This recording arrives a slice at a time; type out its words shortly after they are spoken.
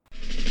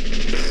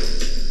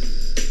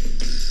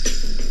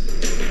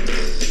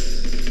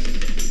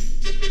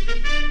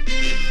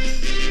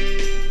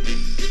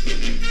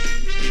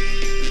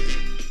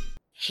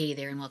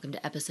welcome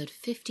to episode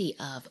 50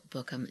 of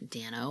Bookum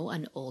Danno,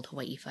 an old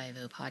Hawaii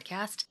Five-0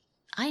 podcast.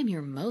 I am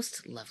your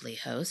most lovely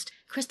host,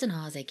 Kristen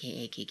Hawes,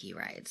 aka Kiki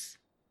Rides.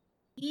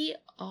 We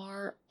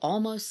are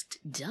almost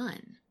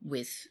done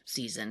with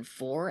season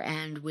 4,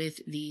 and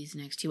with these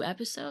next 2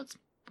 episodes,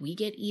 we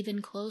get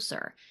even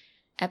closer.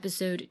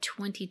 Episode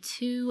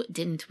 22,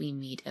 Didn't We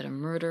Meet at a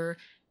Murder?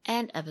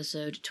 And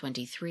episode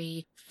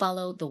 23,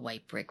 Follow the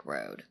White Brick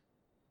Road.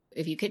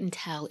 If you couldn't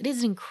tell, it is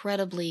an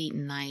incredibly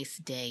nice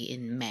day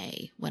in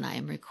May when I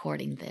am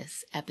recording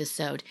this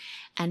episode,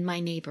 and my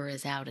neighbor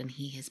is out and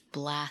he is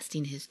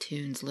blasting his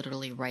tunes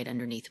literally right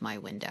underneath my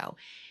window.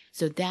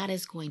 So that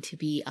is going to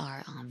be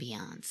our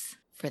ambiance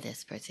for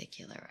this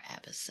particular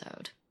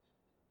episode.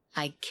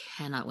 I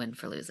cannot win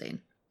for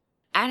losing.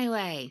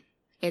 Anyway,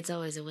 it's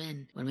always a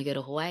win when we go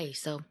to Hawaii,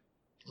 so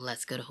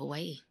let's go to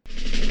Hawaii.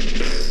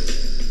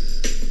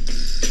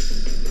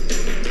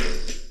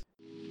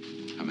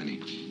 How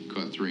many?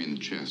 Caught 3 in the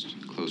chest,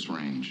 close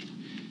range.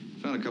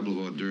 Found a couple of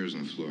hors d'oeuvres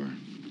on the floor.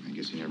 I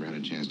guess he never had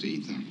a chance to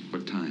eat them.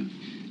 What time?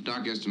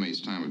 Doc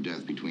estimates time of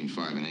death between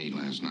 5 and 8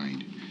 last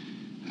night.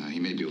 He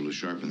may be able to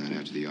sharpen that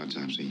after the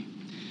autopsy.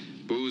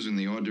 Booze and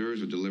the hors d'oeuvres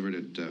were delivered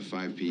at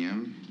 5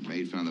 p.m.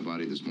 Maid found the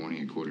body this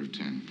morning at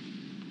 9:45.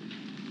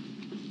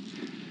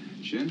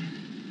 Shin?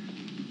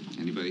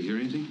 Anybody hear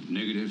anything?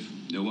 Negative.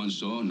 No one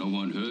saw, no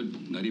one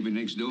heard, not even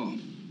next door.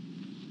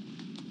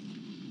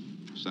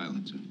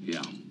 Silence, huh?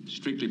 Yeah,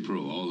 strictly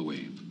pro all the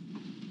way.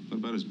 What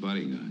about his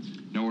bodyguards?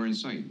 Nowhere in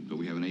sight, but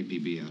we have an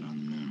APB out on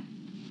them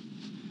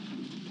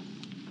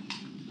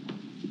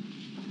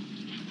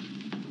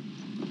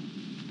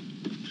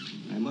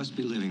now. I must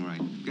be living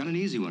right. Got an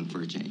easy one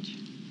for a change.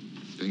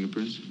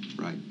 Fingerprints?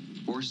 Right.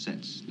 4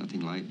 sets.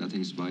 Nothing light,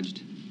 nothing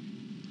smudged.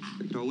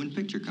 We could all win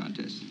picture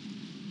contests.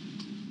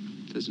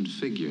 Doesn't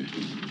figure.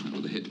 Not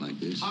with a hit like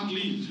this. Hot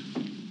lead.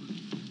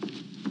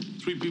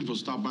 3 people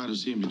stopped by to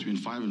see him between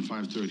 5 and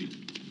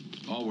 5:30.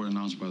 All were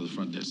announced by the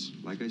front desk.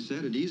 Like I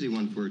said, an easy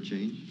one for a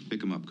change.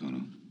 Pick him up,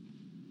 Colonel.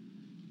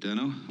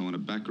 Danno, I want a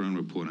background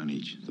report on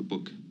each. The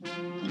book.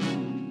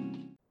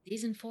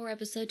 Season 4,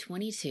 episode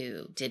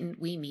 22, Didn't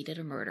We Meet at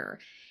a Murder?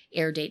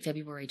 Air date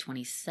February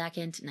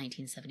 22nd,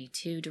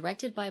 1972.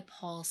 Directed by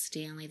Paul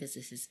Stanley. This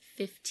is his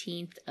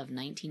 15th of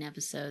 19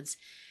 episodes.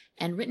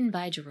 And written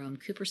by Jerome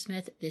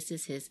Coopersmith. This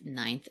is his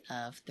 9th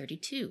of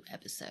 32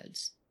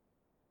 episodes.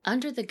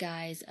 Under the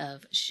guise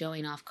of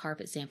showing off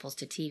carpet samples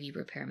to TV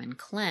repairman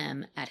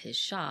Clem at his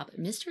shop,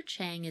 Mr.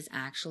 Chang is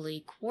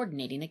actually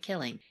coordinating a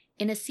killing.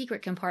 In a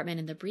secret compartment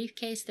in the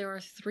briefcase, there are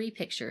 3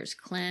 pictures,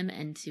 Clem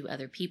and 2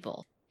 other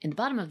people. In the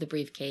bottom of the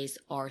briefcase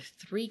are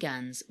 3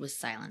 guns with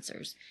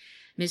silencers.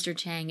 Mr.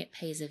 Chang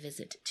pays a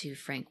visit to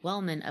Frank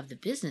Wellman of the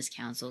Business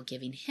Council,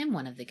 giving him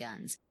one of the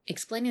guns,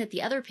 explaining that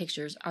the other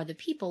pictures are the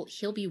people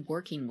he'll be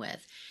working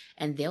with,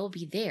 and they'll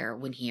be there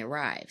when he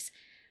arrives.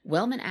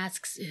 Wellman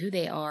asks who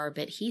they are,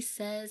 but he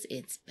says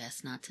it's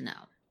best not to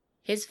know.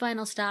 His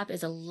final stop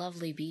is a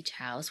lovely beach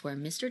house where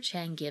Mr.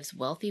 Chang gives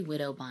wealthy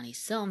widow Bonnie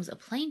Soames a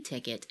plane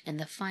ticket and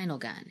the final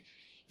gun.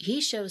 He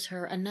shows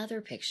her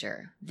another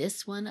picture,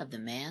 this one of the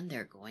man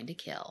they're going to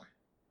kill.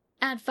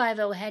 At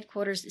 5-0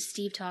 headquarters,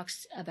 Steve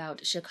talks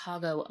about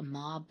Chicago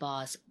mob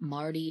boss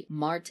Marty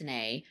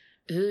Martinet,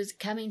 who's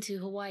coming to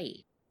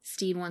Hawaii.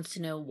 Steve wants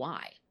to know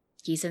why.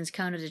 He sends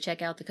Kona to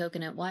check out the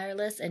Coconut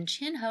Wireless and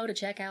Chin-Ho to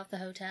check out the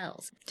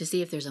hotels to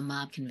see if there's a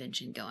mob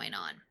convention going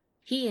on.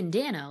 He and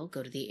Danno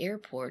go to the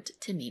airport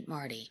to meet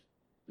Marty.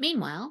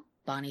 Meanwhile,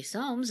 Bonnie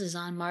Soames is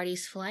on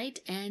Marty's flight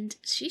and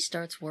she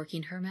starts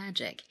working her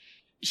magic.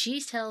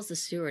 She tells the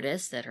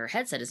stewardess that her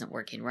headset isn't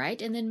working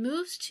right and then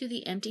moves to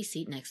the empty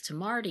seat next to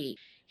Marty.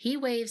 He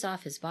waves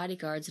off his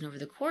bodyguards and over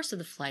the course of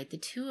the flight, the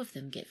 2 of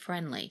them get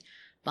friendly,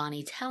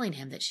 Bonnie telling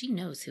him that she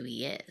knows who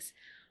he is.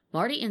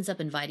 Marty ends up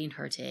inviting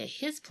her to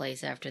his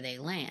place after they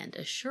land,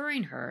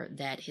 assuring her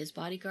that his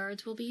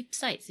bodyguards will be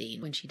sightseeing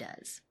when she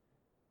does.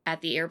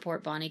 At the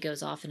airport, Bonnie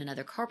goes off in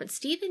another car, but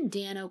Steve and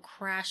Danno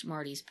crash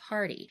Marty's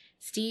party,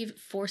 Steve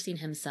forcing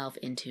himself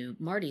into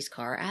Marty's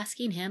car,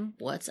 asking him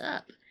what's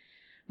up.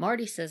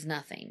 Marty says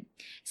nothing.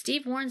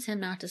 Steve warns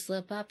him not to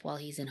slip up while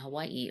he's in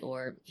Hawaii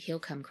or he'll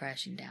come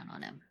crashing down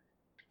on him.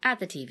 At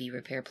the TV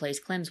repair place,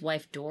 Clem's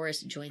wife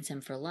Doris joins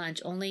him for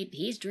lunch, only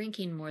he's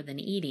drinking more than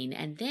eating,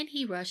 and then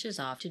he rushes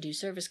off to do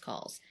service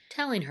calls,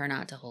 telling her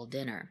not to hold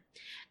dinner.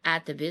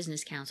 At the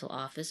Business Council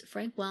office,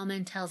 Frank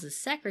Wellman tells his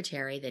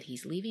secretary that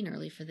he's leaving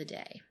early for the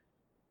day.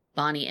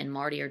 Bonnie and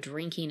Marty are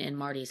drinking in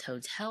Marty's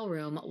hotel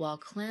room while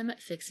Clem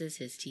fixes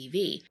his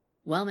TV.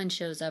 Wellman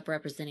shows up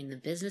representing the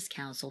Business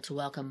Council to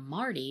welcome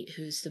Marty,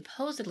 who's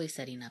supposedly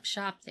setting up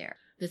shop there.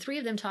 The 3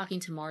 of them talking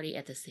to Marty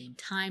at the same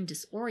time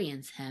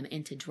disorients him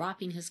into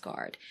dropping his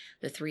guard.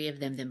 The 3 of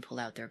them then pull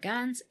out their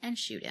guns and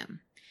shoot him.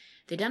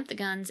 They dump the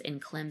guns in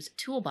Clem's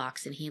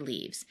toolbox and he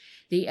leaves.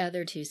 The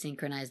other 2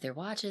 synchronize their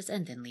watches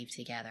and then leave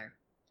together.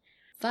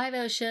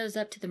 5-0 shows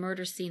up to the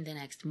murder scene the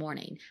next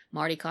morning.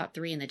 Marty caught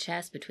 3 in the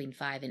chest between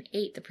 5 and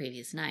 8 the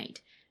previous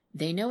night.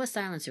 They know a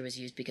silencer was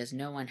used because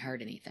no one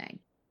heard anything.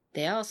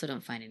 They also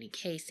don't find any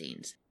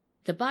casings.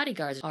 The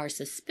bodyguards are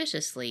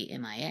suspiciously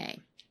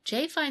MIA.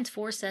 Jay finds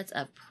 4 sets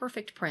of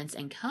perfect prints,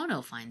 and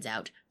Kono finds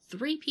out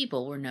 3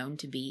 people were known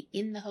to be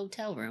in the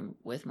hotel room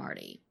with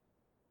Marty.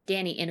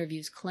 Danny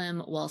interviews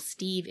Clem while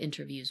Steve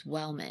interviews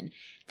Wellman.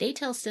 They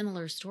tell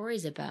similar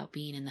stories about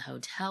being in the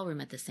hotel room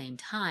at the same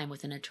time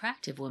with an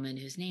attractive woman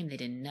whose name they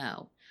didn't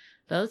know.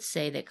 Both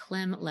say that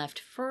Clem left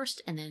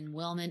first and then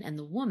Wellman and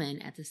the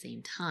woman at the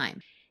same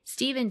time.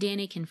 Steve and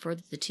Danny confer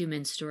that the 2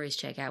 men's stories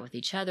check out with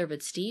each other,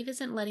 but Steve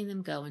isn't letting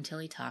them go until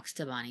he talks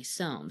to Bonnie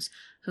Soames,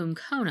 whom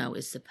Kono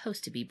is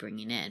supposed to be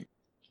bringing in.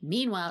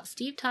 Meanwhile,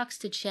 Steve talks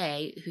to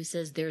Che, who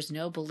says there's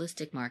no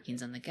ballistic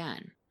markings on the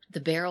gun. The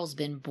barrel's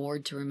been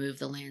bored to remove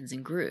the lands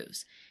and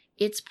grooves.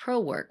 It's pro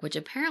work, which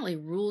apparently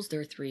rules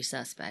their 3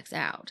 suspects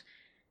out.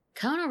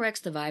 Kono wrecks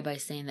the vibe by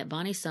saying that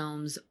Bonnie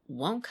Soames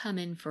won't come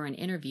in for an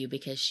interview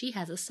because she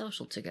has a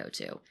social to go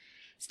to.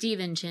 Steve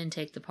and Chin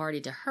take the party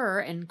to her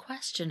and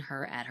question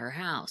her at her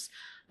house.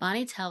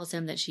 Bonnie tells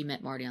him that she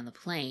met Marty on the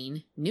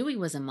plane, knew he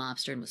was a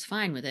mobster and was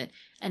fine with it,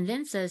 and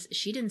then says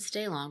she didn't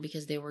stay long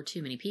because there were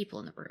too many people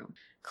in the room.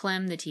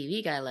 Clem, the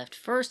TV guy, left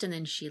first, and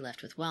then she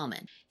left with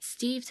Wellman.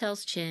 Steve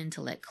tells Chin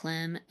to let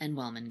Clem and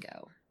Wellman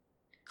go.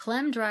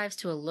 Clem drives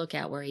to a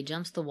lookout where he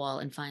jumps the wall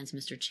and finds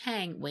Mr.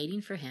 Chang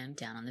waiting for him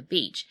down on the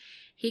beach.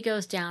 He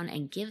goes down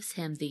and gives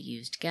him the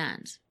used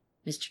guns.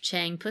 Mr.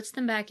 Chang puts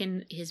them back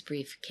in his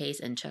briefcase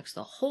and chucks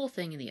the whole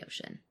thing in the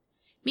ocean.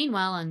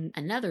 Meanwhile, on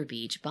another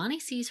beach, Bonnie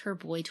sees her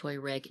boy toy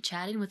Rick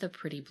chatting with a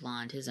pretty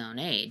blonde his own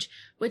age,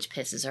 which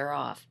pisses her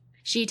off.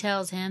 She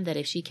tells him that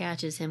if she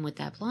catches him with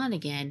that blonde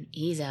again,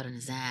 he's out on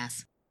his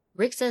ass.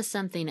 Rick says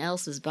something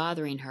else is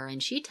bothering her,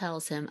 and she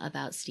tells him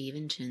about Steve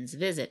and Chin's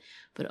visit,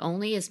 but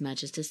only as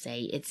much as to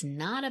say it's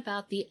not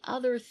about the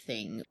other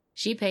thing.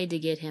 She paid to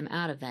get him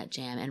out of that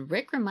jam, and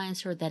Rick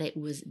reminds her that it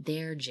was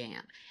their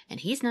jam,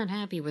 and he's not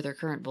happy with her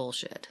current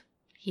bullshit.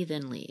 He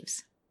then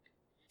leaves.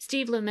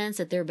 Steve laments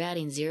that they're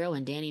batting 0,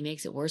 and Danny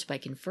makes it worse by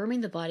confirming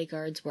the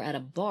bodyguards were at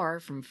a bar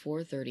from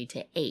 4:30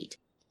 to 8.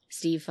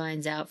 Steve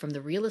finds out from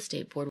the real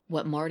estate board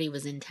what Marty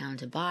was in town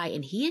to buy,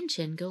 and he and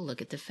Chin go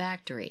look at the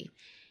factory.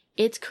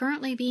 It's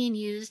currently being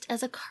used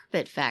as a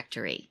carpet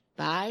factory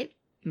by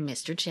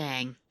Mr.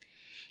 Chang.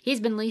 He's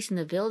been leasing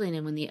the building,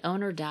 and when the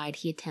owner died,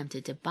 he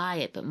attempted to buy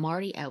it, but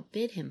Marty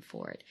outbid him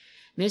for it.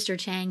 Mr.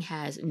 Chang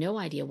has no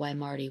idea why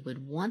Marty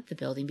would want the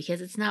building because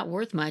it's not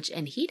worth much,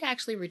 and he'd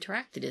actually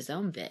retracted his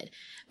own bid.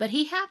 But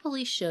he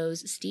happily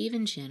shows Steve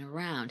and Chin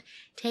around,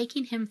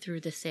 taking him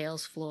through the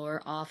sales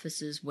floor,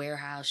 offices,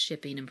 warehouse,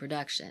 shipping, and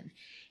production.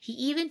 He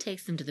even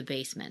takes them to the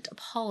basement,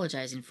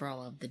 apologizing for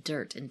all of the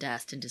dirt and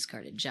dust and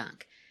discarded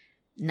junk.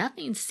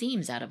 Nothing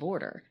seems out of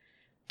order.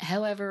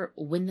 However,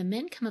 when the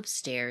men come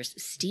upstairs,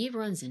 Steve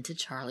runs into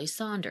Charlie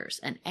Saunders,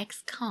 an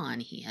ex-con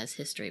he has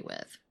history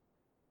with.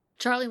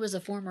 Charlie was a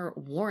former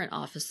warrant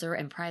officer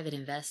and private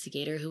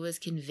investigator who was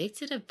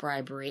convicted of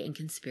bribery and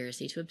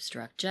conspiracy to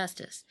obstruct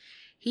justice.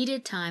 He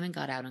did time and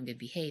got out on good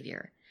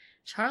behavior.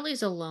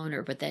 Charlie's a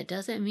loner, but that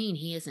doesn't mean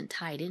he isn't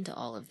tied into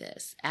all of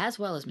this, as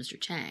well as Mr.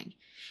 Chang.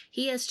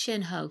 He has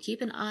Chin Ho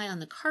keep an eye on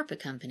the carpet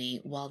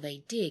company while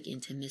they dig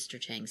into Mr.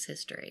 Chang's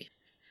history.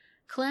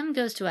 Clem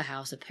goes to a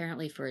house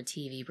apparently for a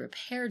TV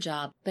repair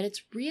job, but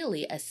it's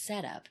really a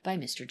setup by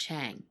Mr.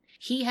 Chang.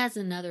 He has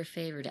another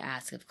favor to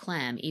ask of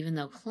Clem, even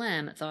though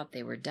Clem thought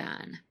they were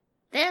done.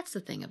 That's the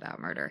thing about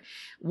murder.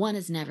 One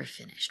is never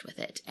finished with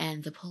it,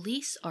 and the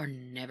police are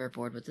never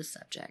bored with the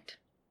subject.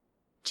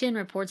 Chin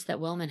reports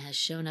that Wellman has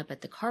shown up at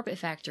the carpet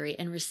factory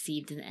and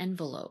received an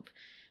envelope.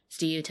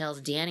 Steve tells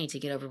Danny to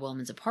get over to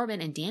Wellman's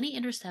apartment, and Danny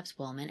intercepts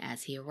Wellman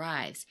as he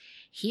arrives.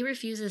 He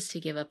refuses to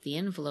give up the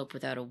envelope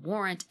without a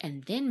warrant,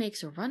 and then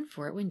makes a run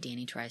for it when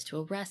Danny tries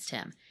to arrest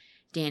him.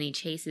 Danny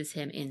chases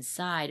him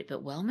inside,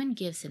 but Wellman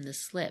gives him the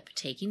slip,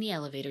 taking the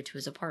elevator to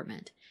his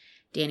apartment.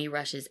 Danny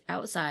rushes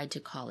outside to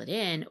call it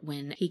in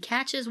when he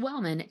catches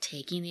Wellman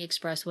taking the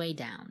expressway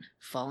down,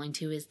 falling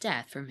to his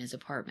death from his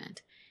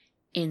apartment.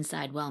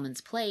 Inside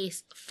Wellman's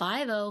place,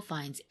 5-0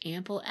 finds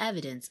ample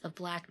evidence of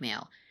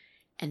blackmail,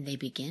 and they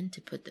begin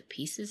to put the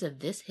pieces of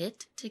this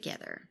hit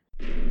together.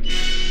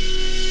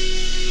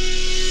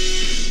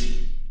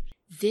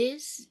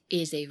 This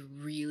is a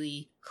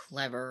really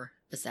clever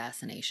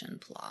assassination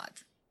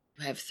plot.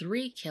 You have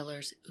 3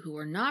 killers who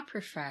are not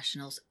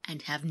professionals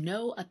and have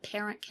no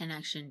apparent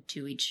connection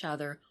to each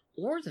other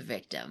or the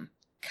victim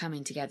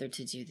coming together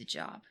to do the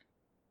job.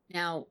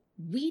 Now,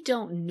 we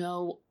don't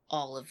know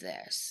all of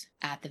this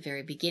at the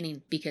very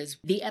beginning because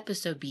the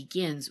episode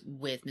begins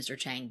with Mr.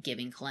 Chang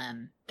giving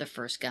Clem the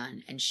first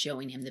gun and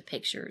showing him the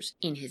pictures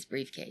in his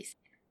briefcase.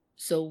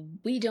 So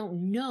we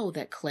don't know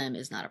that Clem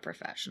is not a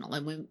professional.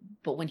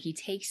 But when he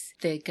takes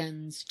the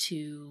guns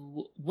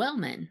to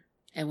Wellman,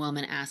 and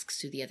Wellman asks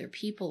who the other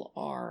people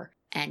are,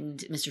 and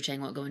Mr. Chang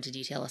won't go into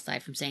detail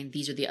aside from saying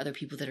these are the other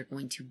people that are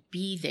going to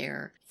be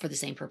there for the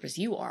same purpose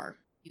you are,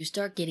 you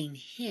start getting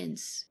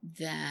hints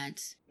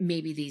that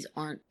maybe these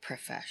aren't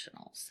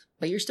professionals.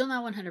 But you're still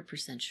not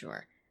 100%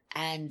 sure.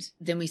 And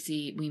then we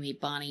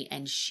meet Bonnie,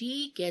 and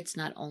she gets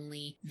not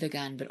only the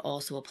gun, but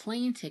also a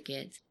plane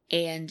ticket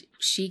And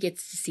she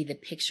gets to see the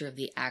picture of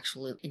the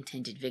actual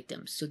intended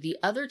victim. So the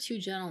other two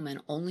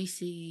gentlemen only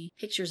see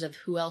pictures of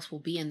who else will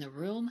be in the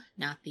room,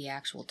 not the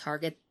actual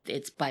target.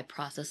 It's by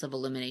process of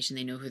elimination.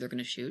 They know who they're going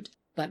to shoot.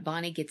 But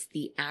Bonnie gets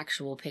the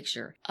actual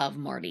picture of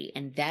Marty.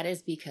 And that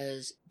is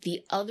because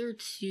the other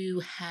two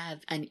have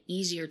an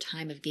easier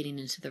time of getting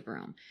into the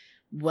room.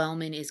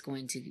 Wellman is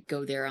going to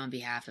go there on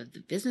behalf of the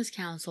business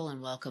council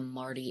and welcome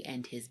Marty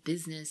and his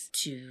business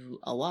to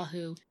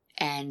Oahu.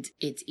 And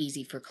it's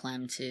easy for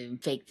Clem to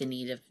fake the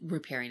need of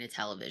repairing a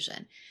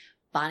television.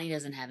 Bonnie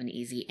doesn't have an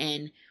easy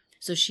in,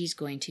 so she's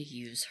going to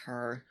use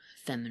her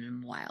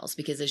feminine wiles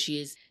because as she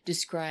is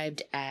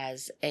described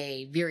as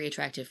a very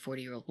attractive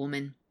 40-year-old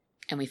woman,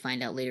 and we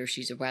find out later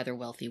she's a rather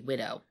wealthy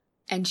widow.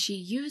 And she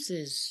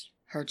uses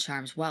her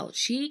charms well.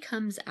 She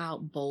comes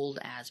out bold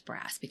as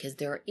brass because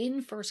they're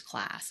in first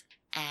class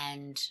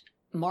and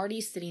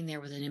Marty's sitting there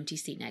with an empty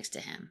seat next to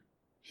him.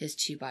 His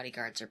two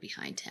bodyguards are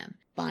behind him.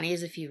 Bonnie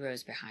is a few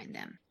rows behind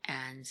them.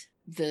 And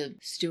the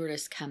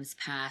stewardess comes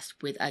past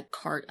with a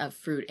cart of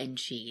fruit and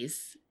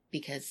cheese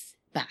because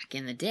back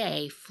in the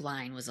day,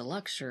 flying was a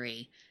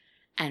luxury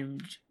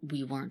and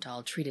we weren't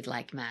all treated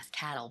like mass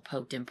cattle,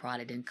 poked and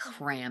prodded and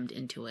crammed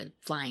into a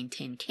flying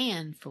tin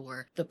can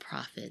for the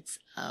profits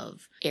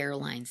of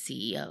airline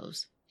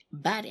CEOs.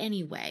 But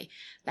anyway,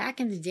 back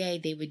in the day,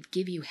 they would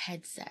give you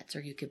headsets,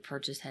 or you could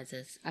purchase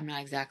headsets. I'm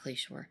not exactly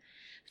sure.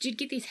 But you'd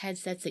get these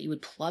headsets that you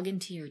would plug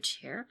into your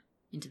chair,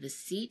 into the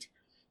seat,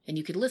 and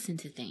you could listen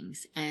to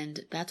things.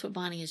 And that's what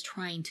Bonnie is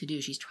trying to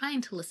do. She's trying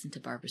to listen to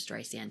Barbra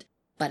Streisand,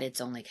 but it's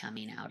only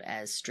coming out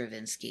as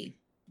Stravinsky.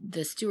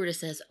 The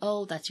stewardess says,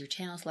 "Oh, that's your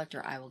channel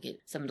selector. I will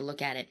get someone to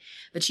look at it."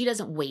 But she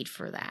doesn't wait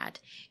for that.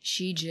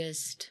 She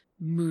just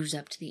moves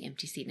up to the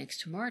empty seat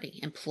next to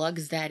Marty and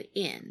plugs that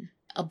in,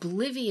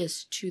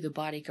 oblivious to the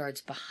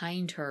bodyguards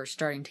behind her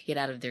starting to get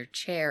out of their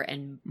chair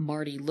and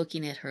Marty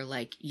looking at her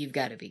like, "You've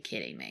got to be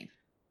kidding me."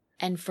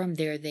 And from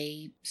there,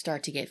 they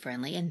start to get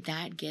friendly, and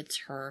that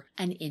gets her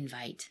an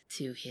invite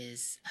to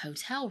his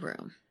hotel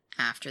room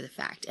after the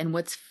fact. And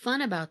what's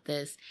fun about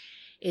this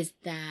is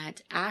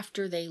that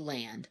after they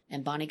land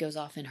and Bonnie goes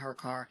off in her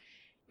car,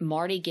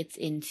 Marty gets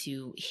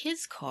into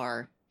his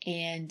car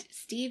and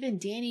Steve and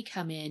Danny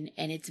come in,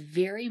 and it's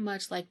very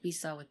much like we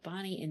saw with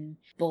Bonnie in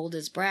Bold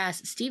as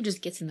Brass. Steve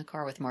just gets in the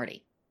car with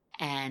Marty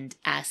and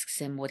asks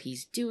him what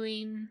he's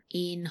doing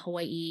in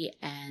Hawaii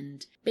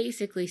and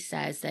basically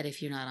says that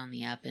if you're not on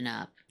the up and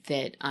up,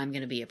 that I'm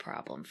going to be a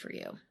problem for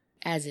you,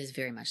 as is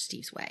very much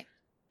Steve's way.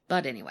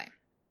 But anyway,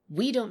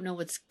 we don't know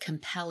what's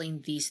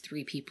compelling these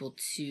three people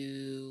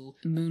to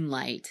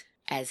moonlight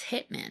as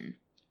hitmen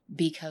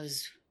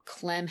because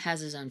Clem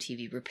has his own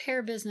TV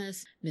repair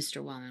business.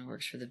 Mr. Wellman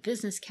works for the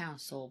business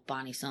council.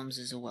 Bonnie Soames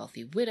is a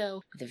wealthy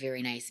widow with a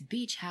very nice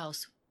beach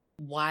house.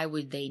 Why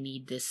would they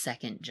need this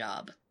second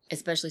job?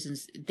 Especially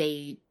since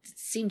they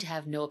seem to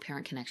have no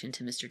apparent connection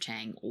to Mr.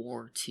 Chang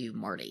or to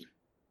Marty.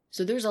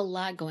 So there's a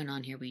lot going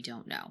on here we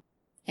don't know.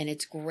 And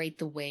it's great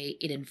the way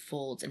it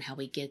unfolds and how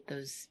we get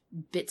those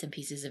bits and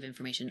pieces of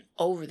information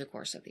over the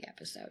course of the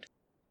episode.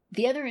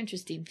 The other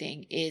interesting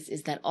thing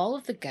is that all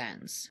of the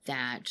guns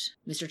that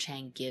Mr.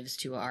 Chang gives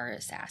to our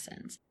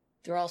assassins,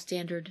 they're all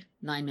standard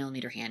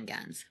 9mm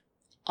handguns,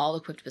 all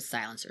equipped with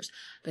silencers.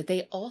 But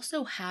they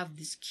also have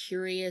this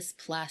curious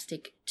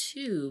plastic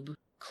tube,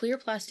 clear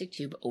plastic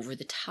tube over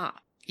the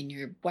top. And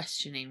you're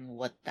questioning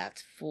what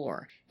that's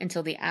for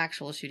until the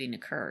actual shooting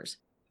occurs.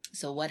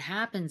 So what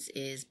happens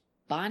is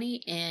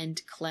Bonnie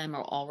and Clem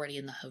are already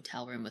in the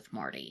hotel room with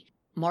Marty.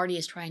 Marty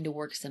is trying to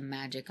work some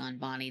magic on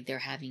Bonnie. They're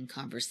having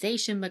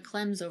conversation, but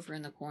Clem's over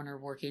in the corner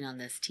working on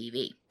this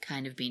TV,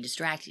 kind of being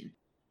distracting.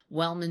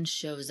 Wellman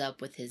shows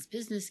up with his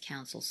business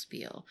council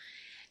spiel,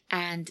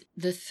 and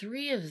the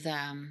three of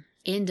them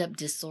end up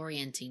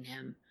disorienting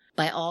him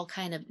by all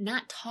kind of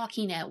not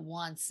talking at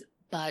once,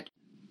 but...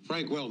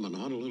 Frank Wellman,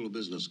 Honolulu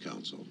Business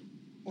Council.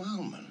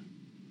 Wellman.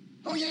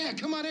 Oh, yeah,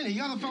 come on in.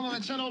 You're the fellow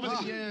that sent over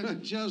the...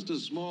 Just a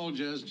small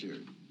gesture.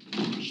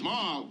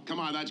 Small? Come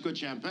on, that's good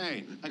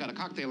champagne. I got a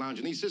cocktail lounge,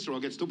 and East Cicero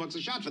gets $2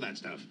 a shot for that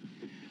stuff.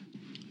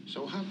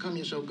 So how come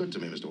you're so good to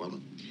me, Mr.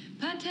 Wellman?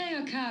 Pate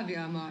or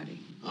caviar, Marty?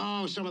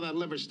 Oh, some of that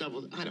liver stuff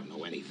with... I don't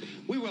know anything.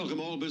 We welcome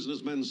all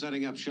businessmen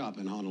setting up shop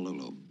in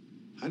Honolulu.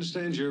 I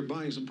understand you're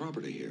buying some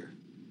property here.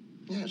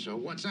 Yeah, so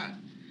what's that?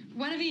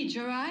 One of each,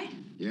 all right?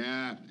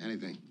 Yeah,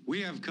 anything.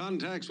 We have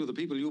contacts with the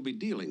people you'll be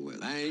dealing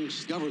with.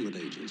 Banks, government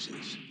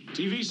agencies.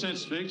 TV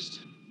set's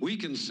fixed. We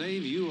can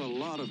save you a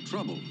lot of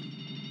trouble.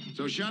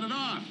 So shut it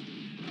off.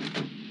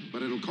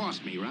 But it'll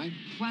cost me, right?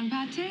 One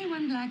pate,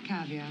 one black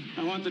caviar.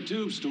 I want the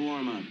tubes to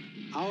warm up.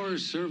 Our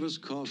service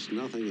costs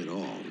nothing at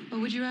all. Or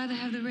would you rather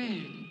have the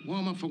red?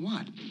 Warm up for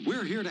what?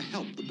 We're here to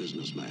help the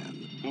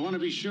businessman. I want to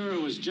be sure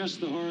it was just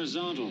the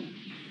horizontal.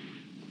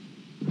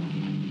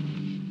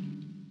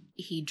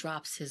 He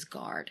drops his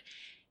guard,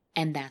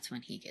 and that's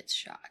when he gets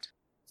shot.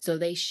 So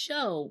they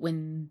show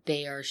when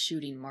they are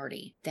shooting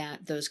Marty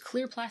that those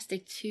clear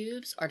plastic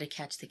tubes are to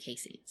catch the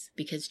casings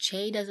because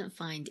Che doesn't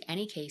find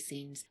any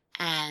casings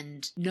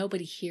and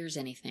nobody hears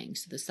anything,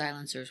 so the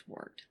silencers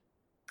worked.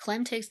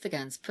 Clem takes the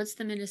guns, puts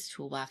them in his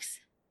toolbox,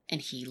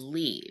 and he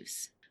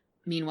leaves.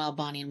 Meanwhile,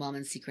 Bonnie and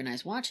Wellman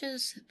synchronize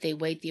watches. They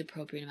wait the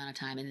appropriate amount of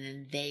time, and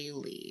then they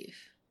leave.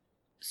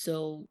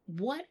 So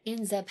what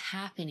ends up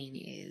happening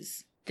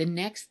is the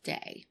next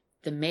day,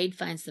 the maid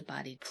finds the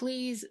body.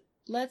 Please,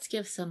 let's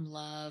give some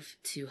love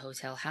to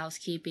hotel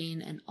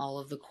housekeeping and all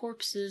of the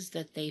corpses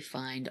that they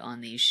find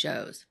on these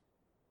shows.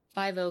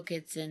 5-0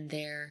 gets in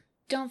there.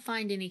 Don't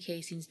find any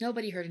casings.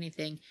 Nobody heard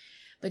anything.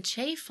 But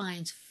Che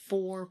finds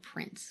 4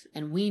 prints.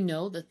 And we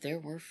know that there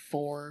were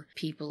 4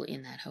 people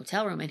in that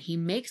hotel room. And he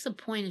makes a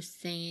point of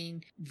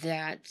saying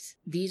that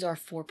these are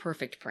 4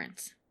 perfect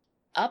prints.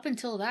 Up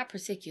until that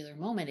particular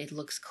moment, it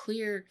looks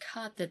clear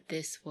cut that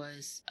this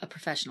was a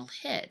professional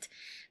hit.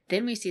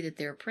 Then we see that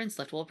there are prints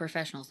left. Well, a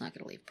professional's not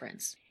going to leave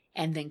prints.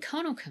 And then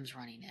Kono comes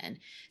running in,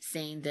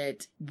 saying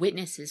that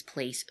witnesses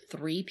place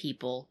 3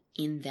 people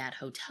in that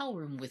hotel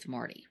room with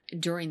Marty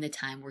during the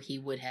time where he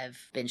would have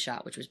been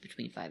shot, which was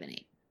between 5 and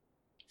 8.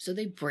 So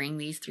they bring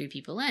these 3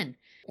 people in,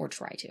 or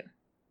try to.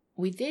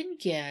 We then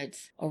get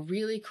a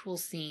really cool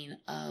scene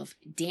of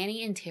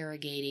Danny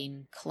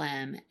interrogating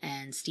Clem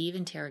and Steve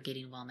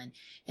interrogating Wellman,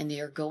 and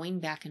they are going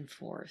back and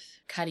forth,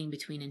 cutting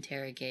between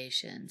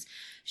interrogations,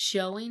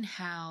 showing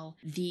how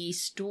the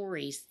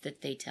stories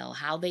that they tell,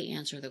 how they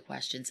answer the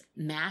questions,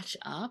 match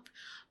up,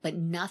 but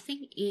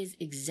nothing is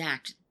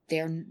exact.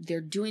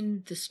 They're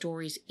doing the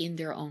stories in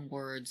their own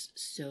words,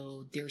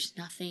 so there's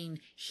nothing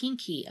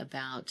hinky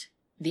about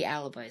the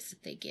alibis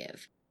that they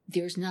give.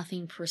 There's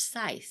nothing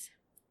precise.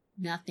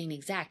 Nothing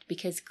exact,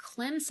 because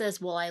Clem says,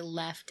 well, I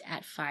left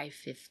at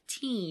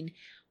 5:15.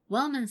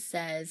 Wellman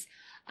says,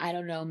 I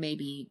don't know,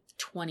 maybe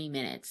 20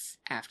 minutes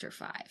after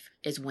 5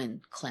 is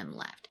when Clem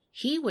left.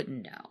 He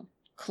wouldn't know.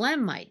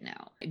 Clem might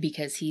know,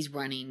 because he's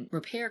running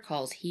repair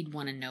calls. He'd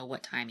want to know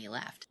what time he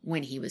left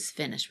when he was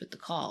finished with the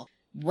call.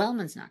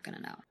 Wellman's not going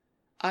to know.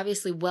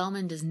 Obviously,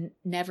 Wellman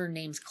never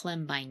names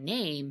Clem by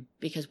name,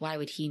 because why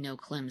would he know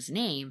Clem's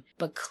name?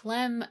 But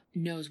Clem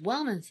knows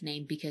Wellman's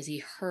name because he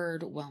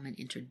heard Wellman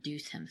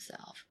introduce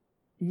himself.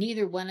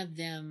 Neither one of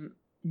them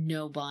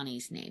know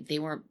Bonnie's name. They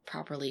weren't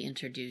properly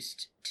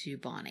introduced to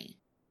Bonnie.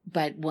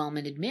 But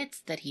Wellman admits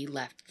that he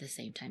left at the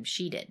same time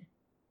she did.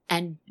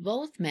 And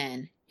both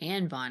men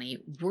and Bonnie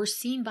were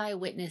seen by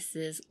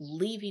witnesses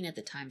leaving at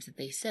the times that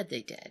they said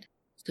they did.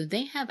 So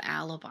they have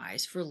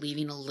alibis for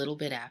leaving a little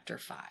bit after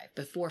 5,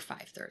 before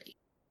 5:30.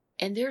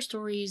 And their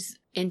stories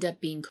end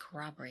up being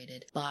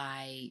corroborated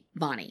by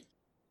Bonnie.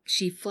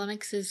 She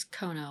flummoxes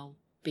Kono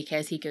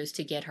because he goes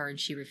to get her and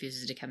she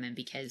refuses to come in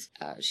because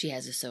she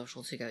has a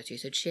social to go to.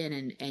 So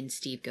Chin and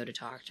Steve go to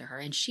talk to her,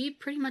 and she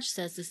pretty much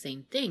says the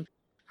same thing.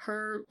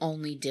 Her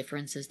only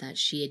difference is that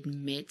she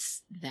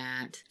admits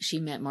that she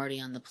met Marty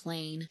on the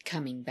plane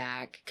coming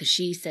back, because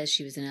she says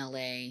she was in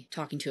LA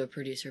talking to a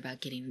producer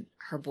about getting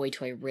her boy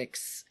toy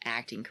Rick's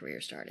acting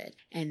career started.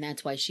 And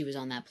that's why she was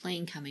on that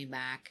plane coming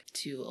back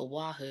to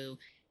Oahu.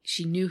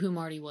 She knew who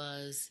Marty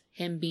was.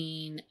 Him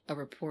being a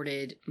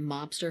reported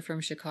mobster from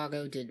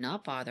Chicago did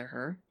not bother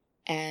her.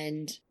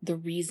 And the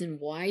reason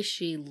why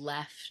she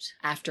left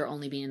after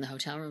only being in the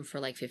hotel room for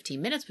like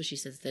 15 minutes was she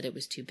says that it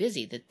was too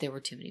busy, that there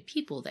were too many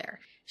people there.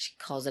 She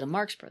calls it a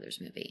Marx Brothers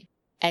movie.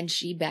 And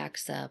she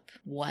backs up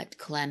what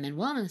Clem and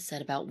Wellman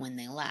said about when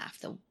they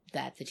left,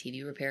 that the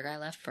TV repair guy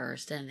left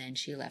first and then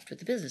she left with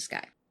the business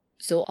guy.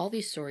 So all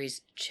these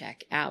stories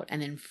check out.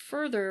 And then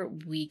further,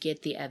 we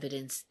get the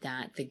evidence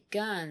that the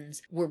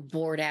guns were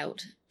bored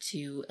out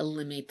to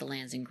eliminate the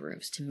lands and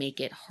grooves, to make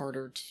it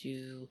harder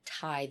to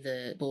tie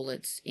the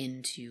bullets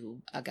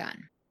into a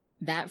gun.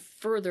 That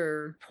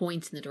further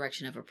points in the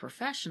direction of a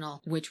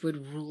professional, which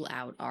would rule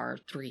out our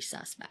 3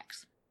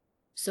 suspects.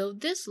 So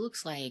this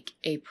looks like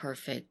a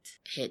perfect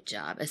hit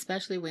job,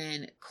 especially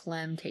when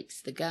Clem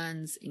takes the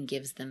guns and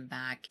gives them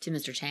back to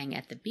Mr. Chang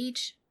at the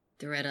beach.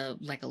 They're at a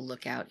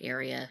lookout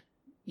area.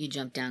 You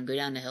jump down, go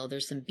down the hill.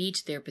 There's some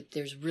beach there, but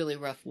there's really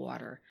rough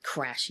water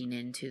crashing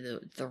into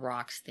the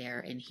rocks there.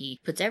 And he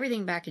puts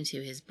everything back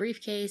into his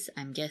briefcase.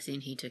 I'm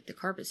guessing he took the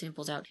carpet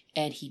samples out,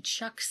 and he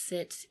chucks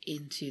it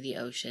into the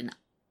ocean.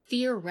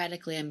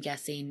 Theoretically, I'm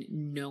guessing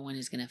no one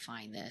is going to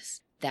find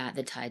this, that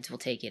the tides will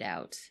take it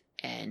out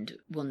and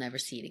we'll never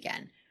see it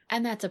again.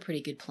 And that's a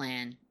pretty good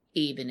plan,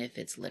 even if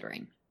it's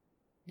littering.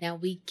 Now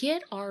we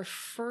get our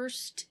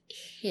first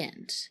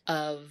hint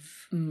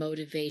of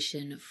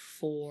motivation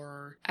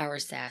for our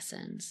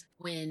assassins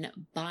when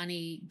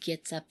Bonnie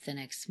gets up the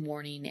next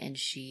morning, and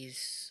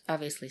she's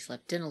obviously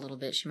slept in a little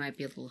bit. She might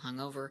be a little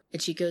hungover.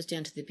 And she goes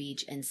down to the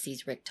beach and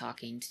sees Rick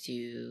talking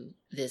to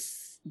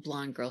this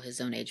blonde girl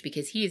his own age,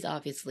 because he's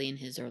obviously in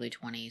his early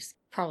 20s,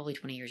 probably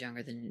 20 years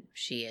younger than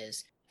she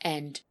is.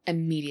 And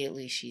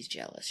immediately she's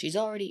jealous. She's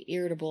already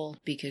irritable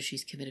because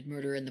she's committed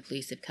murder and the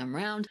police have come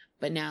around,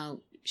 but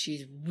now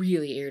she's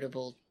really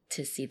irritable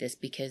to see this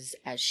because,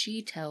 as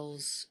she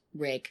tells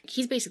Rick,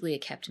 he's basically a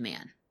kept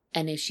man.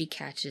 And if she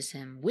catches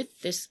him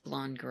with this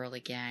blonde girl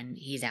again,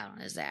 he's out on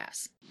his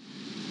ass.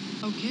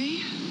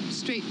 Okay,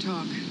 straight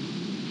talk.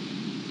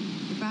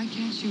 If I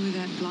catch you with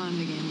that blonde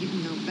again, you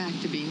can go back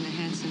to being the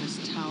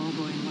handsomest towel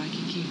boy in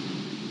Waikiki.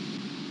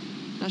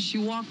 Now, she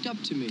walked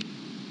up to me.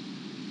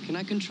 Can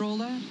I control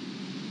that?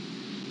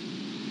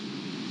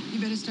 You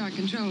better start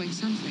controlling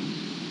something.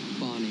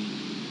 Bonnie.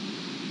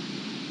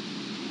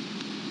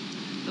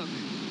 Look,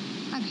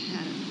 I've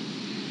had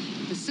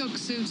it. The silk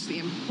suits, the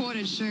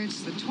imported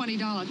shirts, the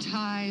 $20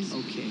 ties.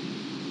 Okay.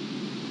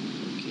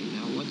 Okay,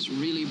 now what's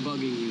really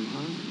bugging you,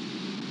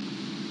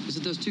 huh? Is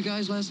it those two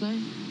guys last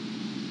night?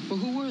 Well,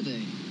 who were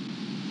they?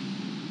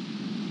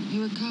 They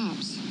were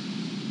cops.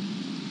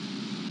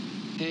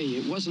 Hey,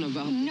 it wasn't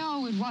about...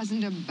 No, it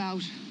wasn't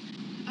about.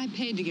 I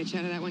paid to get you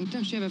out of that one.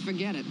 Don't you ever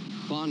forget it.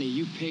 Bonnie,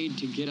 you paid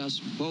to get us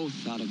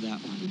both out of that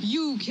one.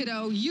 You,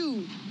 kiddo,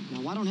 you.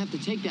 Now, I don't have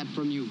to take that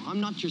from you. I'm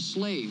not your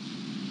slave.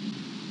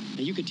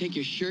 Now, you can take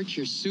your shirts,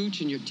 your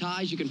suits, and your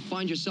ties. You can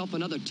find yourself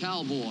another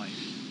towel boy.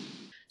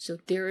 So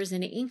there is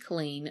an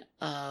inkling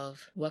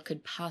of what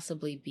could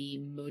possibly be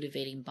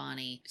motivating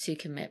Bonnie to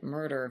commit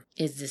murder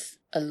is this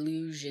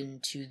allusion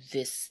to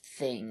this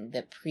thing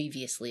that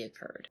previously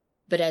occurred.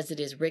 But as it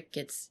is, Rick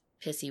gets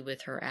pissy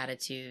with her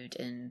attitude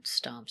and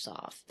stomps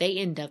off. They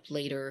end up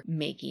later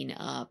making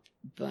up,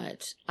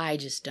 but I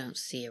just don't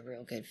see a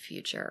real good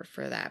future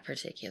for that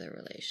particular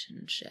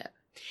relationship.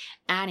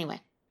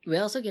 Anyway, we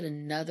also get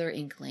another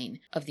inkling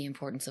of the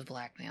importance of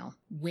blackmail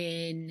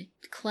when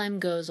Clem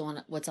goes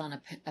on what's on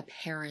a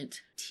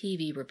apparent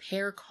TV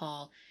repair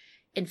call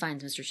and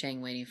finds Mr.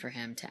 Chang waiting for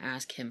him to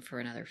ask him for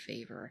another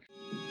favor.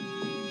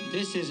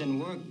 This isn't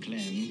work, Clem.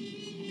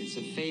 It's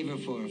a favor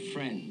for a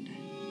friend.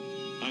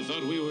 I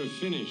thought we were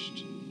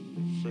finished,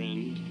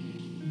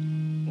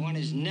 friend. One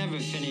is never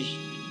finished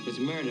with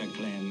murder,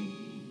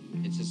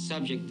 Clem. It's a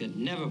subject that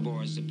never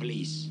bores the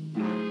police.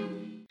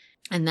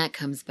 And that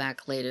comes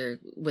back later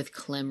with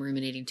Clem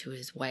ruminating to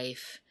his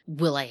wife,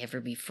 will I ever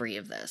be free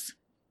of this?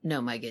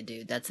 No, my good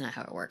dude, that's not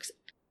how it works.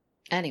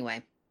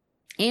 Anyway,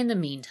 in the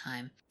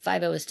meantime,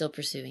 5-0 is still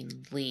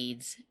pursuing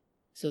leads.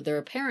 So their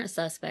apparent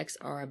suspects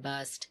are a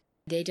bust.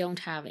 They don't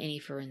have any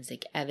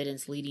forensic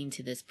evidence leading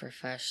to this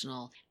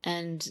professional,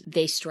 and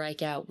they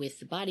strike out with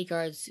the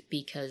bodyguards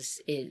because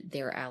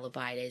their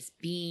alibi is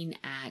being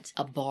at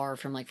a bar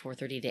from like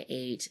 4:30 to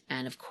 8,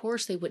 and of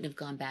course they wouldn't have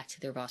gone back to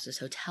their boss's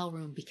hotel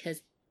room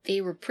because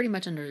they were pretty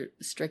much under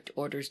strict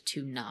orders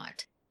to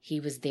not. He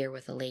was there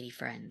with a lady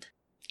friend,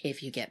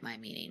 if you get my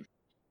meaning.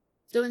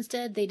 So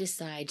instead they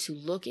decide to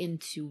look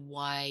into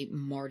why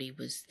Marty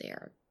was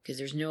there, because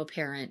there's no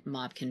apparent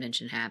mob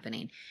convention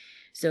happening.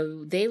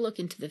 So they look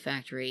into the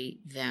factory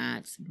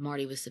that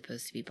Marty was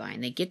supposed to be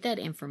buying. They get that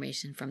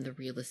information from the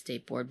real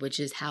estate board, which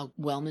is how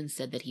Wellman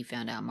said that he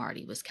found out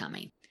Marty was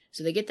coming.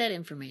 So they get that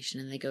information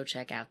and they go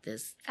check out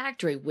this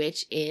factory,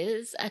 which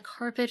is a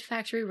carpet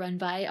factory run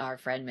by our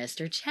friend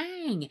Mr.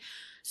 Chang.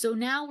 So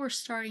now we're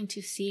starting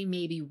to see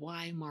maybe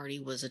why Marty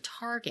was a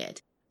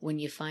target. When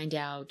you find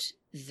out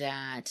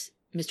that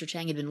Mr.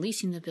 Chang had been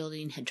leasing the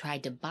building, had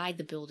tried to buy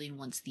the building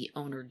once the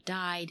owner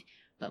died,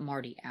 but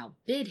Marty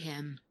outbid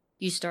him,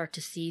 you start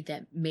to see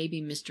that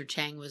maybe Mr.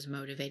 Chang was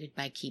motivated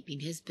by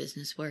keeping his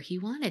business where he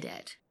wanted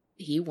it.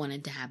 He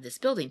wanted to have this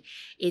building.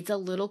 It's a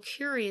little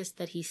curious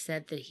that he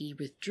said that he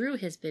withdrew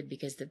his bid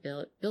because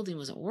the building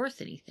wasn't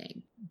worth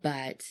anything,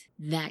 but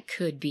that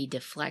could be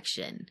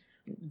deflection.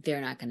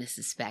 They're not going to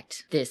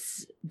suspect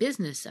this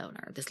business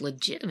owner, this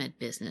legitimate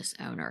business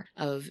owner,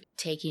 of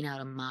taking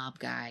out a mob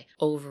guy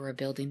over a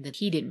building that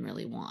he didn't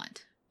really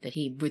want, that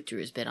he withdrew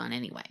his bid on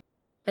anyway.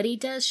 But he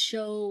does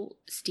show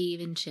Steve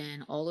and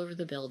Chen all over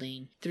the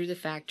building, through the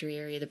factory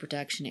area, the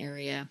production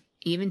area,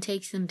 even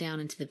takes them down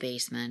into the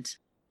basement.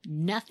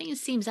 Nothing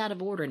seems out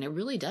of order, and it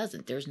really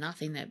doesn't. There's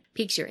nothing that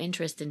piques your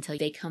interest until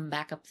they come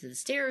back up to the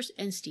stairs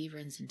and Steve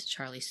runs into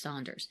Charlie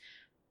Saunders.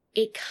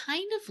 It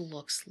kind of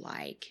looks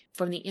like,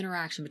 from the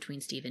interaction between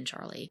Steve and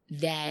Charlie,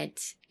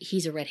 that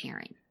he's a red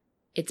herring.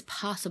 It's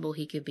possible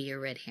he could be a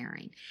red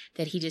herring,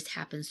 that he just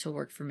happens to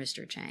work for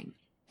Mr. Chang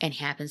and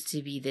happens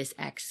to be this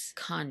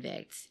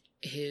ex-convict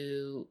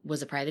who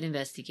was a private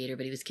investigator,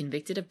 but he was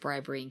convicted of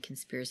bribery and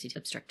conspiracy to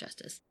obstruct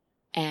justice.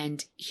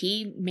 And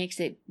he makes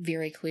it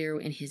very clear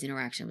in his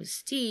interaction with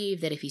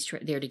Steve that if he's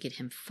there to get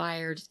him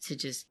fired, to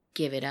just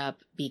give it up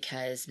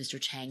because Mr.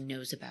 Chang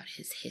knows about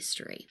his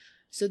history.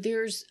 So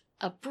there's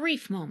a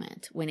brief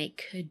moment when it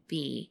could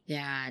be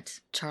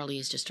that Charlie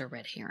is just a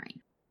red herring.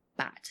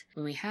 But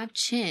when we have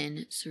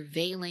Chin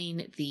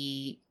surveilling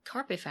the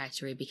carpet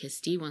factory because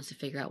Steve wants to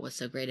figure out what's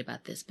so great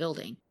about this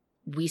building,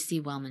 we see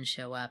Wellman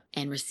show up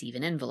and receive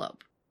an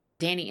envelope.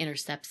 Danny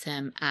intercepts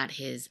him at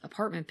his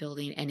apartment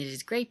building, and it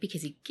is great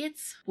because he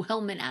gets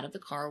Wellman out of the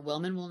car.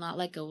 Wellman will not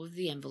let go of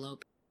the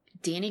envelope.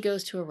 Danny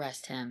goes to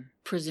arrest him,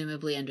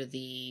 presumably under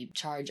the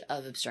charge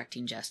of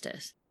obstructing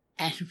justice.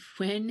 And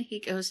when he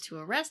goes to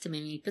arrest him,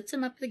 and he puts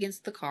him up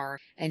against the car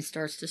and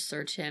starts to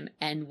search him,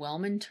 and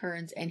Wellman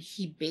turns and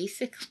he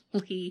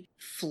basically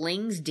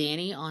flings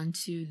Danny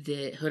onto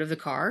the hood of the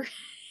car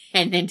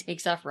and then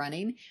takes off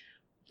running.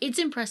 It's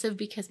impressive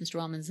because Mr.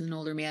 Wellman's an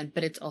older man,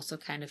 but it's also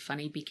kind of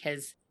funny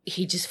because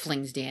he just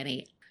flings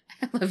Danny.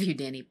 I love you,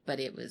 Danny,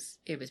 but it was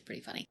pretty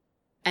funny.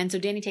 And so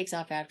Danny takes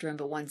off after him,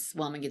 but once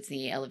Wellman gets in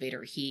the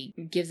elevator, he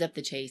gives up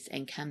the chase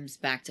and comes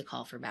back to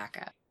call for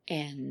backup.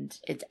 And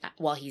it's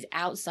while he's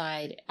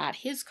outside at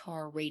his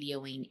car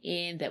radioing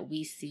in that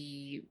we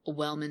see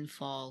Wellman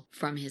fall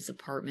from his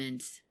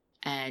apartment.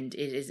 And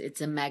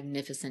it's a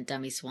magnificent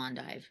dummy swan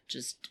dive.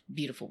 Just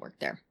beautiful work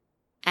there.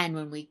 And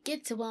when we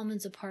get to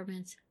Wellman's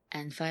apartment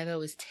and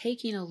 5-0 is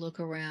taking a look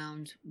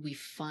around, we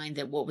find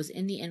that what was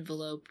in the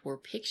envelope were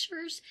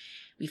pictures.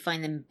 We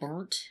find them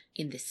burnt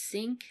in the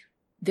sink.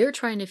 They're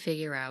trying to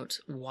figure out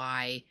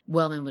why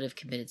Wellman would have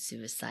committed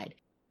suicide.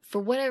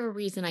 For whatever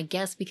reason, I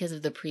guess because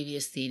of the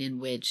previous scene in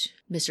which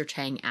Mr.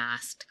 Chang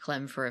asked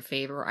Clem for a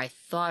favor, I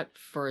thought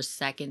for a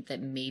second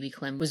that maybe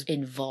Clem was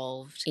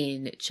involved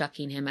in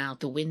chucking him out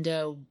the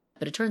window.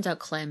 But it turns out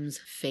Clem's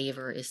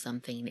favor is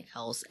something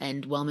else,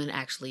 and Wellman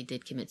actually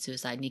did commit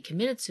suicide, and he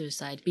committed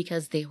suicide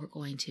because they were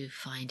going to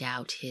find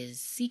out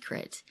his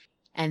secret.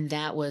 And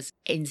that was,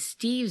 in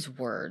Steve's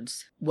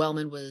words,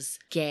 Wellman was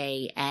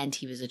gay and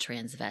he was a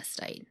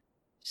transvestite.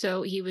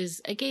 So he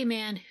was a gay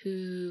man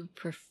who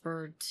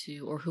preferred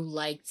to, or who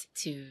liked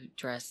to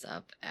dress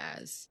up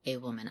as a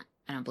woman.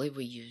 I don't believe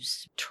we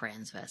use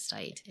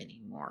transvestite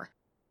anymore.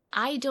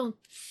 I don't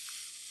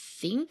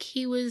think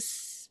he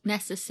was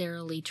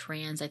necessarily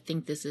trans. I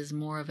think this is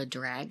more of a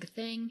drag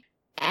thing.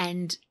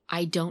 And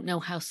I don't know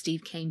how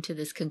Steve came to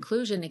this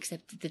conclusion,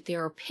 except that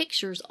there are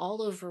pictures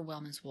all over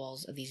Wellman's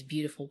walls of these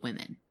beautiful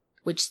women,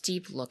 which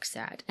Steve looks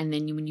at. And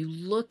then when you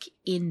look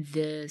in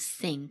the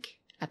sink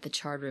at the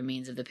charred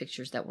remains of the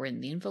pictures that were in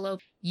the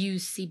envelope, you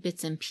see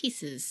bits and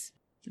pieces,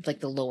 like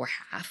the lower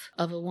half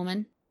of a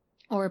woman,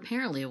 or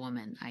apparently a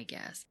woman, I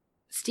guess.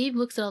 Steve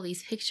looks at all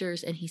these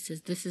pictures and he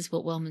says, this is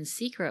what Wellman's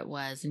secret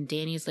was. And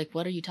Danny's like,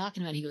 what are you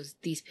talking about? He goes,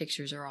 these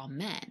pictures are all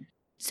men.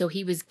 So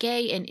he was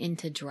gay and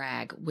into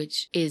drag,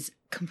 which is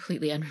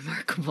completely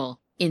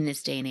unremarkable in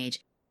this day and age,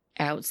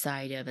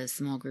 outside of a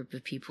small group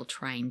of people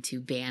trying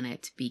to ban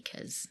it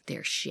because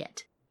they're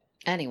shit.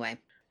 Anyway,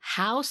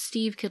 how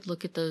Steve could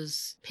look at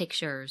those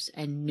pictures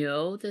and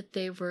know that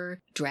they were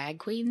drag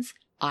queens,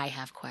 I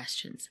have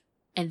questions.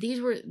 And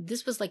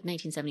this was like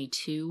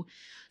 1972,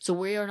 so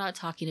we are not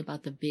talking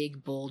about the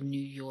big, bold New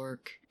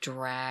York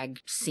drag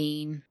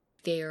scene.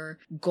 Their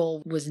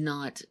goal was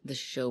not the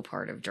show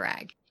part of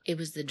drag. It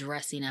was the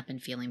dressing up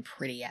and feeling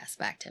pretty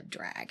aspect of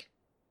drag.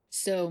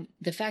 So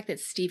the fact that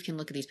Steve can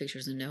look at these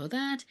pictures and know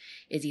that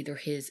is either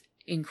his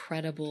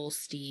incredible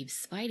Steve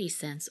Spidey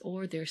sense,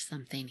 or there's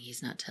something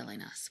he's not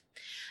telling us.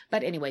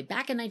 But anyway,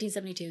 back in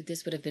 1972,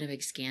 this would have been a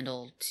big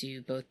scandal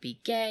to both be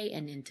gay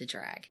and into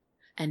drag.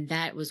 And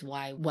that was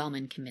why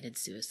Wellman committed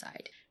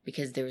suicide,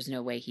 because there was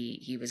no way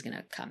he was going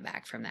to come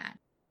back from that.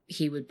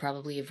 He would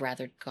probably have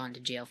rather gone to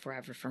jail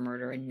forever for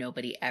murder and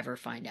nobody ever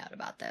find out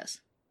about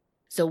this.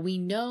 So we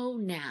know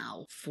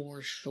now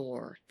for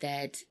sure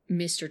that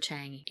Mr.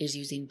 Chang is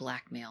using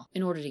blackmail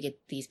in order to get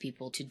these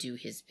people to do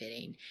his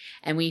bidding.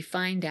 And we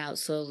find out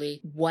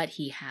slowly what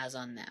he has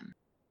on them.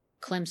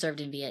 Clem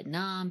served in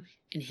Vietnam.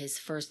 In his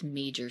first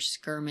major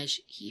skirmish,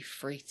 he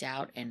freaked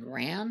out and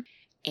ran.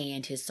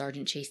 And his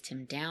sergeant chased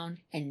him down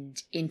and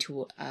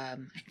into, I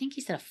think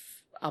he said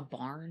a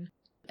barn.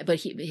 But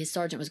his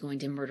sergeant was going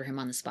to murder him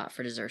on the spot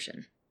for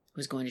desertion.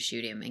 Was going to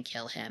shoot him and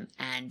kill him.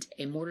 And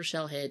a mortar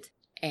shell hit.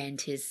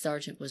 And his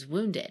sergeant was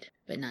wounded,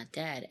 but not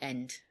dead,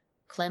 and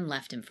Clem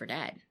left him for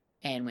dead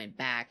and went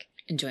back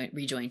and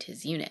rejoined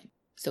his unit.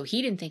 So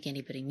he didn't think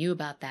anybody knew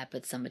about that,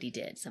 but somebody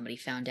did. Somebody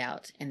found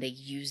out, and they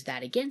used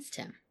that against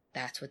him.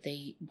 That's what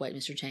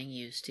Mr. Chang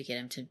used to get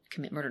him to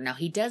commit murder. Now,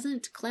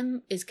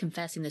 Clem is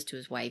confessing this to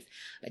his wife,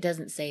 but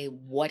doesn't say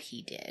what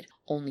he did,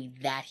 only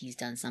that he's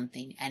done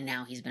something, and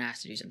now he's been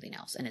asked to do something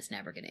else, and it's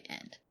never going to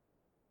end.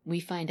 We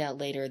find out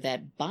later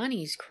that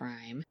Bonnie's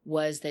crime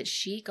was that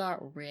she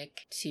got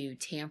Rick to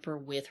tamper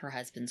with her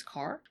husband's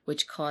car,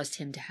 which caused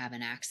him to have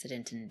an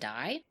accident and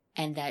die,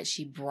 and that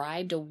she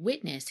bribed a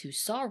witness who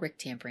saw Rick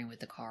tampering with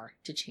the car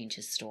to change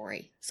his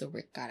story, so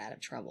Rick got out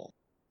of trouble.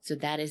 So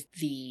that is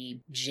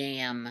the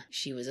jam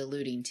she was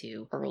alluding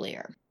to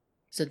earlier.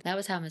 So that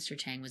was how Mr.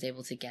 Chang was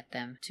able to get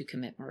them to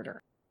commit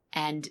murder.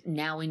 And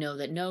now we know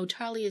that no,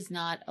 Charlie is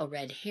not a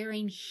red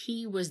herring.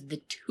 He was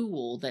the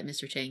tool that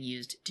Mr. Chang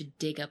used to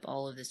dig up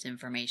all of this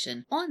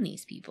information on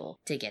these people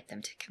to get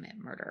them to commit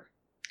murder.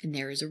 And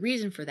there is a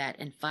reason for that,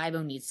 and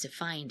 5-0 needs to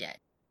find it.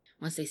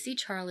 Once they see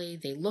Charlie,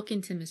 they look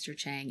into Mr.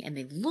 Chang, and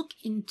they look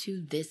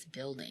into this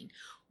building.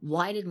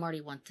 Why did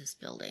Marty want this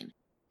building?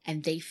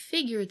 And they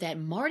figure that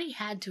Marty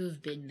had to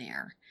have been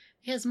there.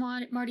 Because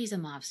Marty's a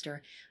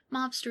mobster.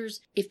 Mobsters,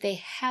 if they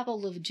have a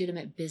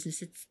legitimate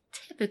business, it's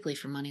typically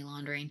for money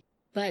laundering.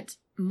 But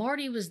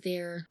Marty was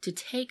there to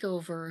take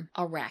over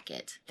a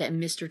racket that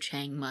Mr.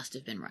 Chang must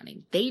have been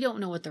running. They don't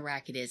know what the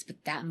racket is,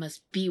 but that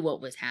must be what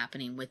was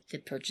happening with the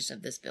purchase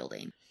of this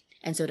building.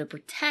 And so to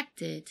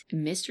protect it,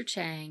 Mr.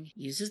 Chang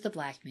uses the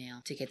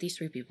blackmail to get these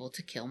three people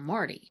to kill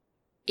Marty.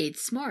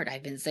 It's smart.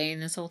 I've been saying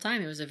this whole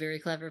time. It was a very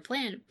clever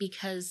plan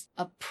because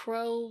a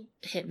pro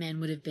hitman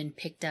would have been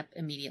picked up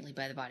immediately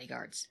by the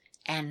bodyguards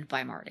and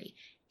by Marty.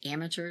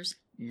 Amateurs,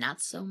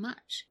 not so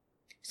much.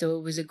 So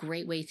it was a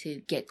great way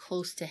to get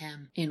close to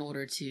him in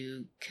order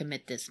to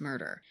commit this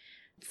murder.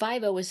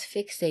 5-0 is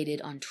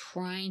fixated on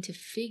trying to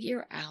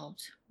figure out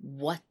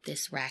what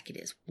this racket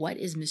is. What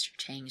is Mr.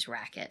 Chang's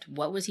racket?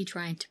 What was he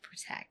trying to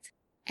protect?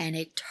 And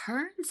it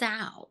turns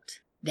out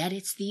that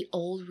it's the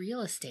old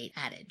real estate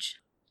adage.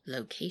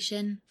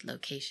 Location,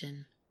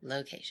 location,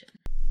 location.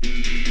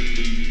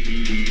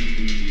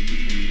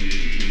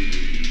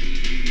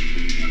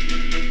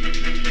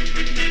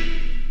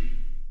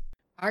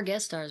 Our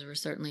guest stars were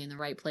certainly in the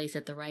right place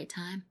at the right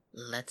time.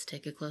 Let's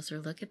take a closer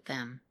look at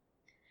them.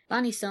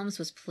 Bonnie Soames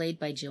was played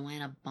by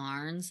Joanna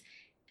Barnes.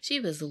 She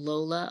was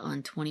Lola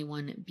on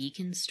 21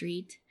 Beacon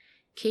Street,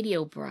 Katie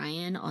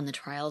O'Brien on The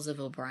Trials of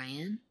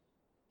O'Brien,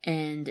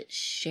 and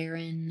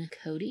Sharon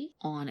Cody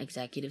on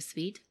Executive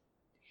Suite.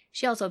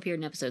 She also appeared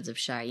in episodes of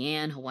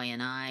Cheyenne, Hawaiian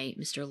Eye,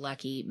 Mr.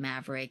 Lucky,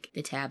 Maverick,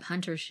 The Tab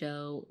Hunter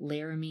Show,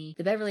 Laramie,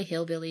 The Beverly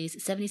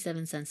Hillbillies,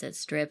 77 Sunset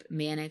Strip,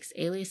 Mannix,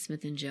 Alias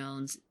Smith &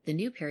 Jones, The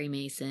New Perry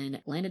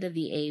Mason, Planet of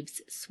the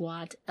Apes,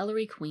 SWAT,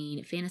 Ellery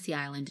Queen, Fantasy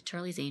Island,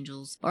 Charlie's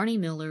Angels, Barney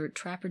Miller,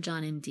 Trapper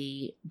John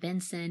M.D.,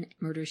 Benson,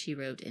 Murder, She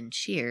Wrote, and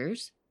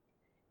Cheers.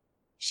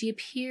 She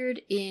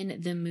appeared in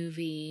the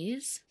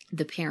movies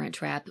The Parent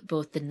Trap,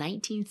 both the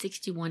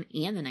 1961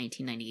 and the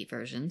 1998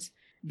 versions,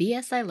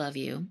 B.S. I Love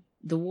You,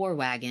 The War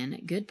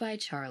Wagon, Goodbye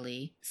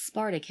Charlie,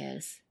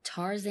 Spartacus,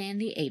 Tarzan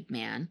the Ape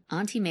Man,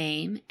 Auntie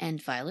Mame,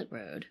 and Violet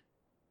Road.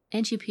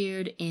 And she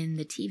appeared in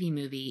the TV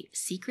movie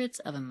Secrets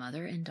of a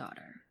Mother and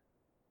Daughter.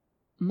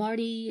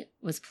 Marty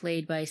was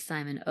played by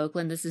Simon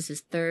Oakland. This is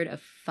his third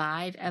of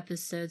 5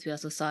 episodes. We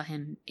also saw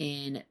him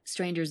in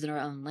Strangers in Our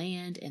Own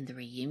Land and The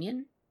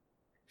Reunion.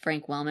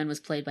 Frank Wellman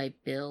was played by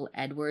Bill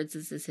Edwards.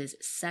 This is his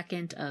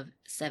second of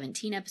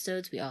 17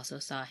 episodes. We also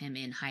saw him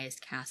in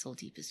Highest Castle,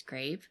 Deepest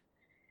Grave.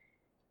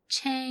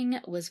 Chang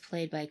was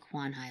played by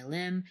Kwan Hai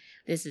Lim.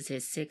 This is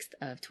his 6th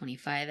of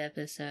 25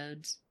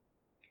 episodes.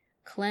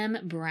 Clem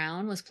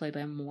Brown was played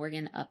by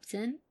Morgan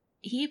Upton.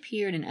 He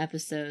appeared in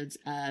episodes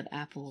of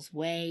Apple's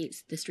Way,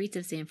 The Streets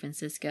of San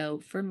Francisco,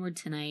 Fernwood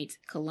Tonight,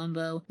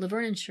 Columbo,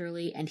 Laverne and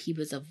Shirley, and he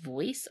was a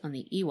voice on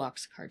the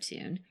Ewoks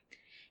cartoon.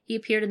 He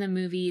appeared in the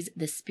movies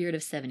The Spirit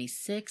of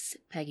 76,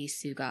 Peggy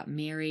Sue Got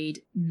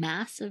Married,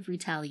 Massive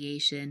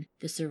Retaliation,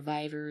 The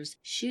Survivors,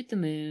 Shoot the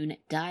Moon,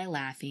 Die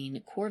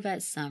Laughing,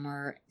 Corvette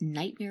Summer,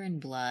 Nightmare in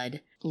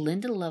Blood,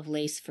 Linda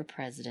Lovelace for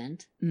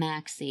President,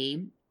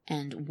 Maxie,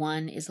 and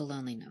One is a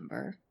Lonely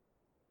Number.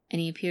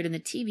 And he appeared in the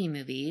TV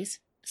movies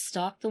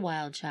Stalk the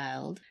Wild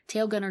Child,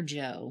 Tail Gunner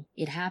Joe,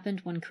 It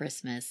Happened One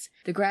Christmas,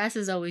 The Grass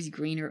is Always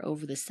Greener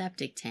Over the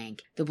Septic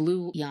Tank, The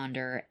Blue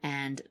Yonder,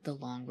 and The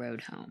Long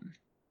Road Home.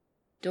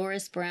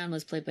 Doris Brown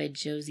was played by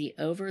Josie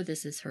Over.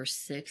 This is her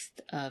 6th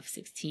of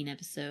 16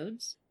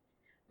 episodes.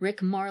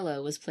 Rick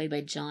Marlowe was played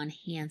by John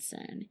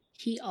Hanson.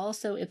 He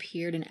also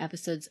appeared in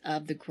episodes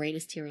of The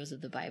Greatest Heroes of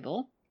the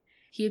Bible.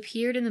 He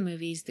appeared in the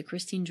movies The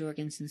Christine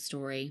Jorgensen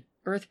Story,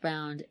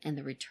 Earthbound, and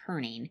The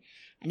Returning.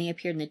 And he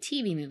appeared in the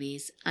TV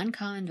movies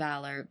Uncommon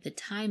Valor, The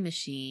Time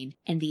Machine,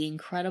 and The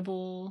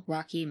Incredible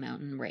Rocky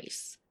Mountain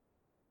Race.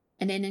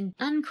 And in an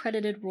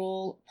uncredited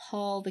role,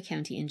 Paul, the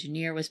county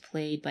engineer, was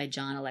played by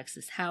John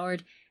Alexis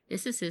Howard.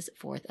 This is his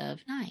 4th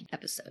of 9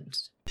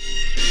 episodes.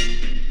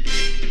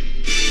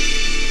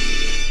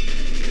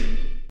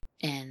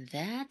 And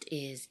that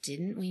is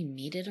Didn't We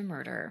Meet at a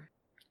Murder?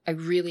 I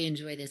really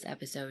enjoy this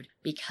episode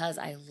because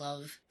I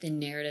love the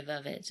narrative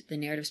of it, the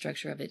narrative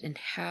structure of it, and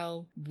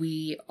how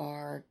we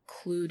are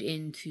clued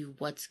into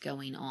what's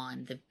going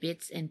on, the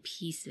bits and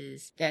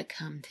pieces that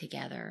come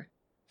together,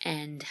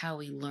 and how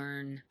we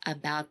learn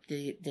about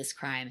this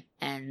crime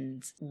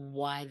and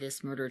why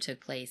this murder took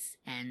place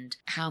and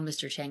how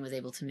Mr. Chang was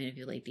able to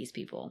manipulate these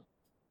people.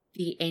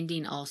 The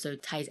ending also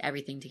ties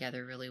everything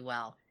together really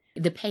well.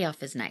 The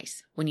payoff is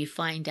nice when you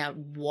find out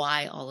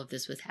why all of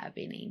this was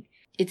happening.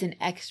 It's an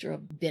extra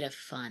bit of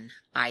fun,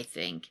 I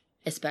think,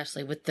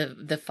 especially with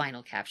the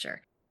final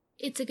capture.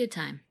 It's a good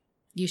time.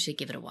 You should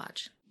give it a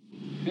watch.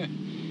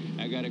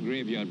 I got a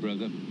graveyard,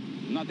 brother.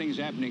 Nothing's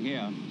happening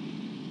here.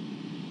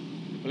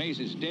 The place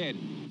is dead.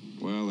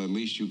 Well, at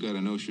least you got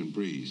an ocean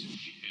breeze.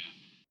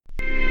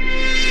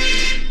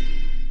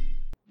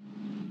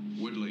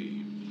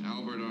 Woodley,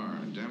 Albert R.,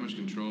 damage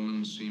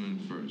controlman, seaman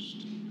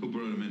first. Who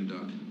brought him in,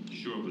 Doc?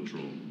 Shore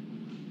Patrol.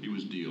 He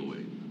was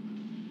DOA.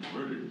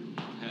 Murdered.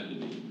 Had to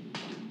be.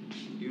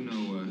 You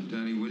know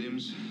Danny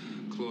Williams?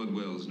 Claude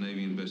Wells,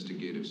 Navy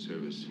Investigative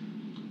Service.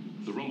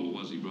 The rumble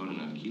was he brought in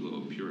a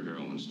kilo of pure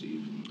heroin,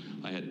 Steve.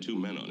 I had 2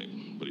 men on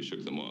him, but he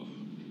shook them off.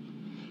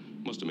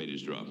 Must have made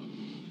his drop.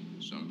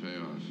 Some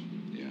payoff,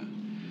 yeah.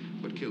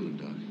 What killed him,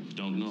 Doc?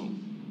 Don't know.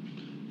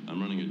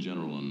 I'm running a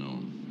general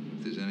unknown.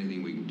 If there's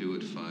anything we can do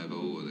at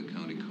 5-0 or the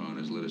county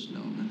coroners, let us know,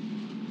 huh?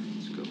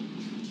 Let's go.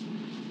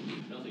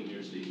 Nothing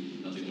here,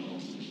 Steve. Nothing at all.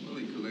 Well,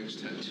 he collects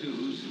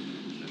tattoos.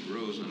 That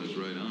rose on his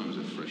right arm is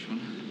a fresh one.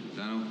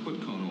 Danno, put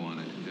Kono on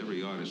it.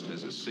 Every artist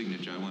has a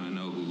signature. I want to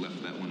know who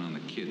left that one on the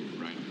kid.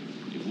 Right.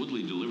 If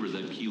Woodley delivered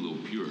that kilo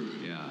pure.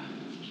 Yeah.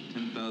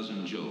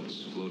 10,000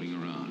 jolts floating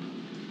around.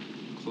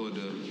 Claude,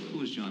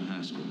 who is John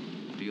Haskell?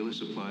 Dealer,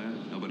 supplier?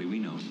 Nobody we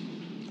know.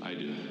 I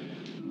do.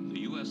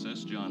 The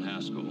USS John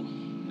Haskell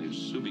is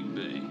Subic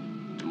Bay.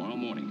 Tomorrow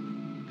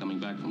morning, coming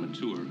back from a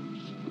tour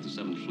with the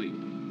 7th Fleet.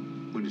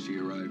 When does she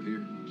arrive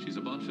here? She's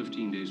about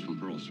 15 days from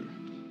Pearl, sir.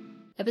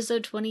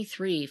 Episode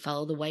 23,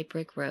 Follow the White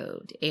Brick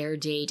Road. Air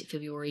date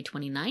February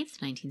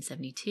 29th,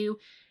 1972.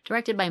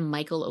 Directed by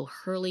Michael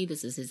O'Hurley.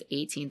 This is his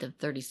 18th of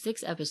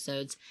 36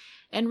 episodes.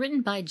 And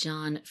written by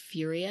John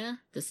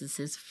Furia. This is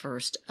his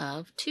first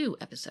of 2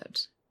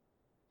 episodes.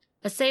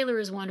 A sailor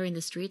is wandering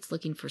the streets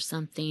looking for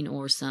something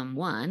or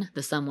someone.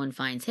 The someone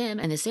finds him,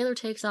 and the sailor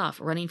takes off,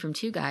 running from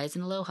 2 guys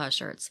in aloha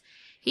shirts.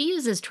 He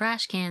uses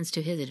trash cans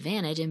to his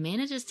advantage and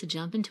manages to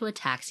jump into a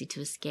taxi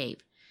to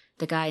escape.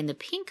 The guy in the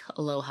pink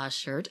aloha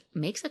shirt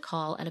makes a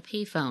call at a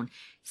payphone,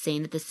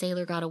 saying that the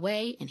sailor got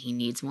away and he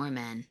needs more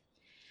men.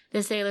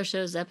 The sailor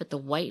shows up at the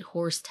White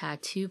Horse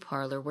Tattoo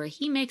Parlor, where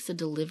he makes a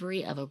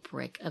delivery of a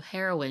brick of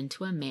heroin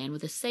to a man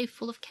with a safe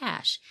full of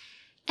cash,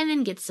 and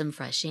then gets some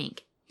fresh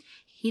ink.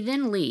 He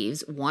then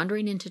leaves,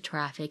 wandering into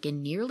traffic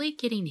and nearly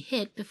getting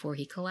hit before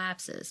he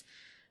collapses.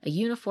 A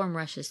uniform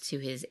rushes to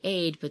his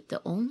aid, but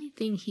the only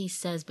thing he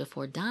says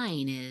before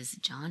dying is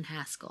John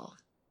Haskell.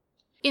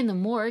 In the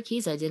morgue,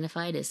 he's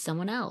identified as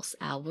someone else,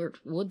 Albert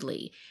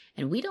Woodley,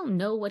 and we don't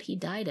know what he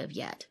died of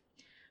yet.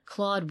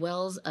 Claude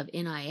Wells of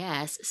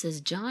NIS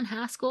says John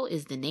Haskell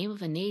is the name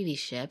of a Navy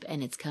ship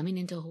and it's coming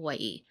into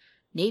Hawaii.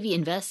 Navy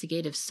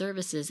Investigative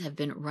Services have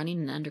been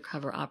running an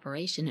undercover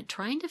operation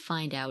trying to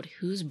find out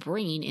who's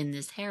bringing in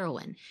this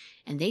heroin,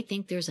 and they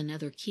think there's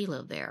another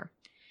kilo there.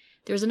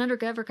 There's an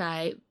undercover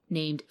guy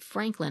named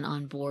Franklin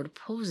on board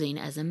posing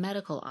as a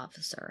medical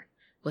officer.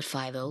 Would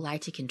 5-0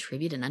 like to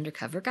contribute an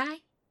undercover guy?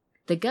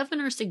 The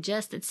governor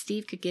suggests that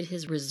Steve could get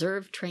his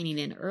reserve training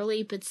in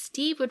early, but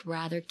Steve would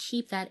rather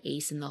keep that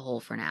ace in the hole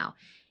for now.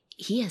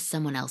 He has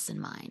someone else in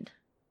mind.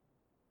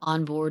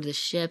 On board the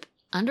ship,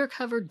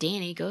 undercover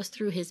Danny goes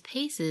through his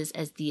paces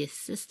as the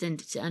assistant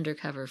to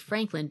undercover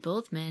Franklin,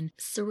 both men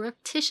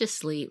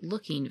surreptitiously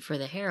looking for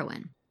the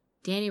heroin.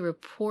 Danny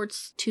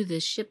reports to the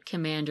ship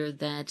commander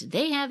that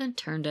they haven't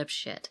turned up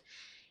shit.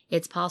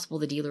 It's possible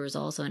the dealer is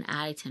also an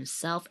addict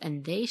himself,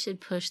 and they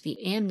should push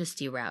the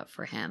amnesty route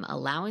for him,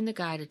 allowing the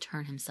guy to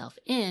turn himself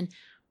in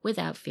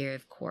without fear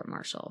of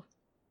court-martial.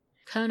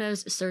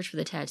 Kono's search for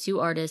the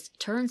tattoo artist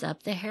turns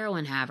up the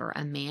heroin haver,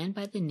 a man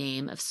by the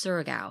name of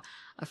Surigao,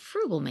 a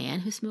frugal man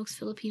who smokes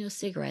Filipino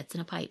cigarettes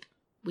in a pipe.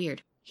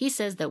 Weird. He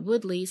says that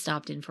Woodley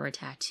stopped in for a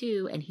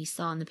tattoo, and he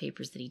saw in the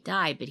papers that he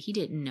died, but he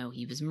didn't know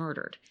he was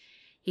murdered.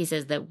 He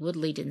says that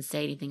Woodley didn't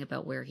say anything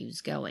about where he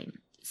was going.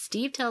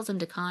 Steve tells him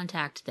to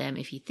contact them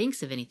if he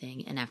thinks of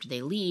anything, and after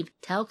they leave,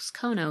 tells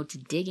Kono to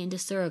dig into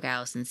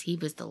Surigao since he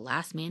was the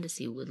last man to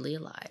see Woodley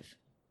alive.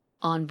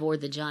 On board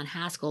the John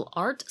Haskell,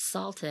 Art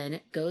Salton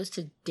goes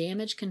to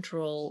Damage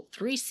Control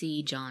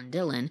 3C John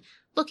Dillon,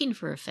 looking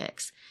for a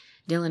fix.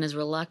 Dillon is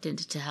reluctant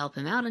to help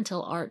him out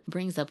until Art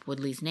brings up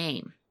Woodley's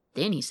name.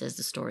 Then he says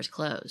the store is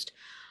closed.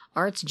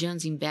 Art's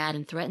jonesing bad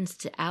and threatens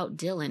to out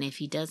Dillon if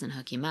he doesn't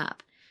hook him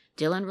up.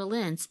 Dillon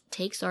relents,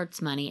 takes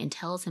Art's money, and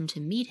tells him to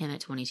meet him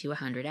at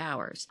 2200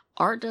 hours.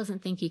 Art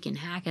doesn't think he can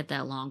hack it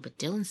that long, but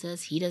Dillon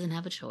says he doesn't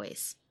have a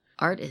choice.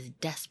 Art is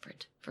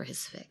desperate for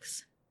his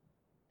fix.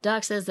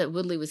 Doc says that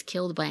Woodley was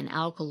killed by an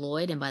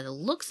alkaloid, and by the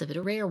looks of it,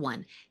 a rare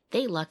one.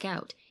 They luck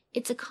out.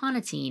 It's a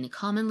conatine,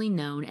 commonly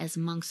known as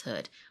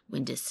monkshood.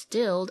 When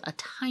distilled, a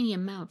tiny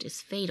amount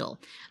is fatal.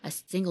 A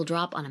single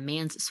drop on a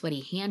man's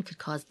sweaty hand could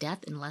cause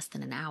death in less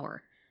than an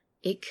hour.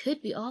 It could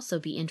also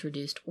be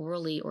introduced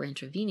orally or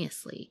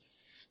intravenously.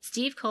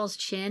 Steve calls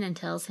Chin and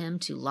tells him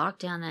to lock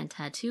down that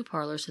tattoo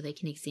parlor so they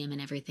can examine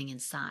everything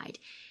inside.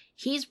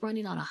 He's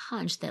running on a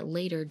hunch that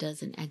later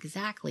doesn't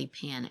exactly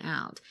pan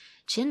out.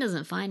 Chin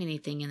doesn't find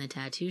anything in the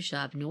tattoo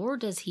shop, nor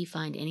does he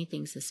find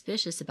anything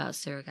suspicious about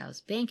Surigao's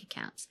bank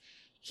accounts.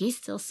 He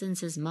still sends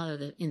his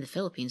mother in the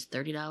Philippines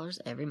 $30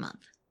 every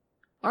month.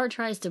 Art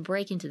tries to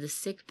break into the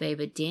sick bay,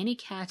 but Danny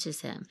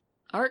catches him.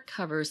 Art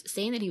covers,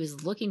 saying that he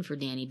was looking for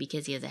Danny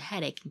because he has a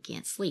headache and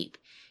can't sleep.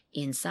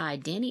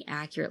 Inside, Danny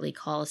accurately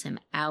calls him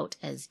out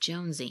as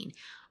jonesing,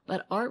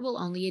 but Art will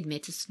only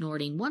admit to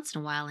snorting once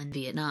in a while in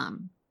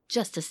Vietnam,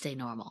 just to stay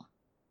normal.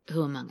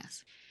 Who among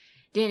us?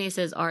 Danny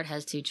says Art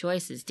has 2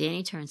 choices.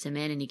 Danny turns him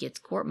in and he gets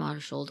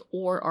court-martialed,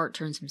 or Art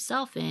turns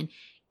himself in,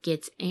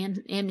 gets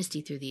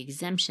amnesty through the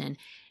exemption,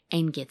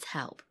 and gets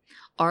help.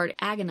 Art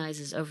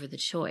agonizes over the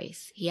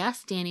choice. He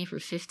asks Danny for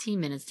 15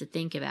 minutes to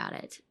think about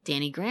it.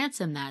 Danny grants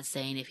him that,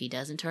 saying if he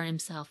doesn't turn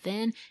himself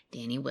in,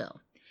 Danny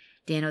will.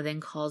 Danno then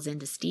calls in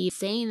to Steve,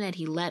 saying that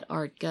he let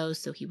Art go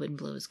so he wouldn't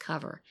blow his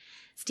cover.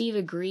 Steve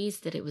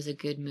agrees that it was a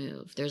good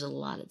move. There's a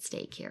lot at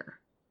stake here.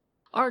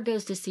 Art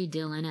goes to see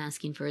Dillon,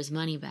 asking for his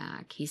money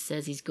back. He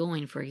says he's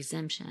going for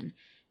exemption.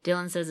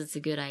 Dillon says it's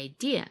a good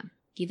idea.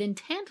 He then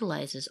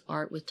tantalizes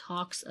Art with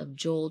talks of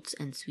jolts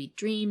and sweet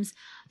dreams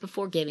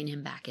before giving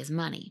him back his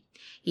money.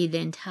 He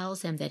then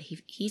tells him that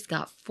he's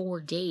got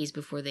 4 days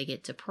before they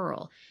get to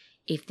Pearl.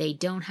 If they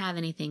don't have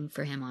anything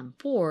for him on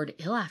board,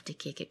 he'll have to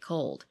kick it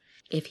cold.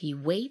 If he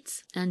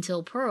waits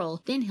until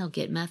Pearl, then he'll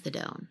get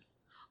methadone.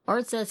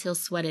 Art says he'll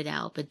sweat it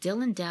out, but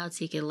Dillon doubts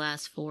he could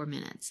last 4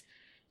 minutes.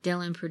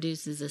 Dylan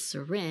produces a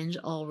syringe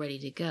all ready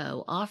to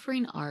go,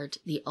 offering Art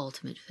the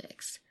ultimate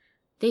fix.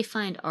 They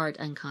find Art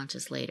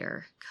unconscious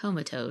later,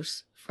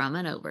 comatose from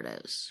an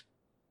overdose.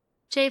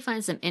 Jay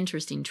finds some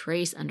interesting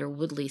trace under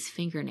Woodley's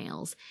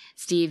fingernails.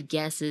 Steve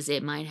guesses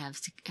it might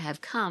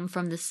have come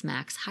from the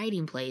Smack's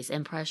hiding place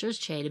and pressures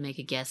Che to make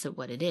a guess at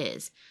what it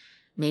is.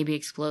 Maybe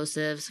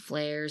explosives,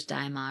 flares,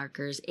 dye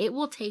markers. It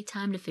will take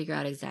time to figure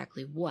out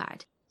exactly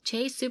what.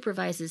 Che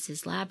supervises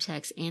his lab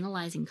techs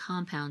analyzing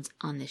compounds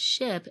on the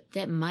ship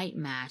that might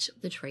match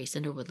the trace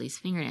under Woodley's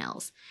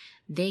fingernails.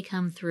 They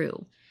come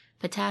through.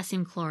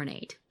 Potassium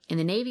chlorinate. In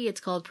the Navy,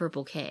 it's called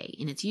Purple K,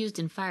 and it's used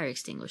in fire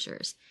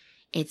extinguishers.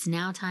 It's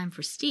now time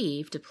for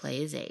Steve to play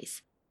his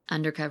ace.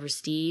 Undercover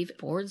Steve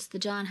boards the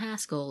John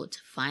Haskell to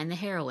find the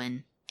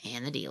heroin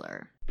and the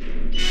dealer.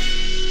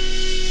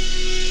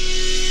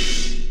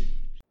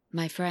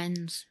 My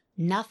friends,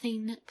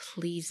 nothing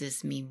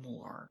pleases me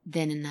more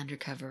than an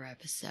undercover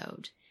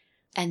episode.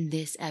 And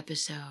this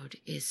episode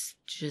is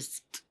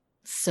just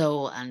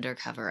so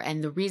undercover.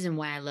 And the reason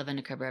why I love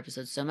undercover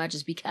episodes so much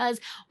is because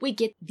we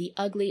get the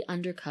ugly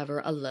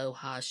undercover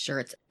aloha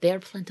shirts. They're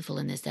plentiful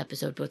in this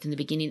episode, both in the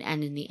beginning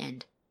and in the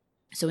end.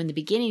 So in the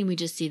beginning, we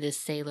just see this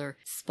sailor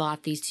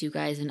spot these two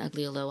guys in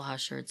ugly aloha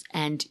shirts,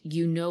 and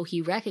you know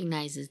he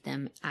recognizes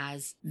them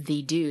as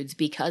the dudes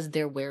because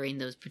they're wearing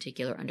those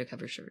particular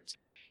undercover shirts.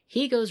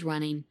 He goes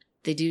running,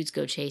 the dudes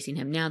go chasing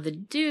him. Now the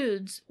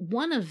dudes,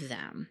 one of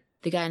them,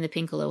 the guy in the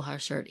pink aloha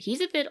shirt, he's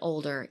a bit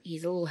older,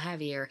 he's a little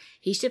heavier.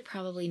 He should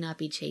probably not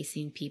be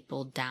chasing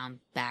people down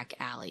back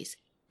alleys.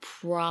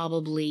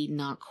 Probably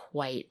not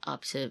quite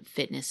up to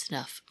fitness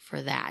snuff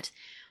for that.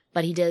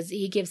 But he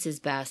gives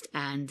his best,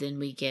 and then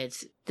we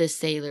get the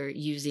sailor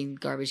using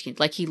garbage cans.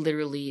 Like he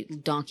literally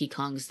Donkey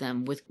Kongs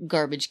them with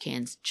garbage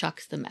cans,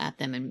 chucks them at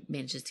them, and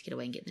manages to get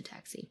away and get in the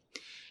taxi.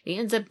 He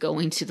ends up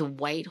going to the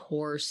White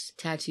Horse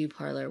Tattoo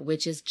Parlor,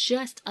 which is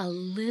just a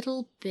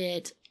little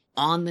bit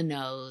on the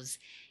nose,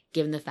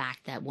 given the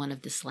fact that one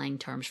of the slang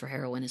terms for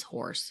heroin is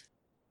horse.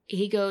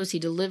 He goes, he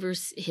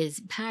delivers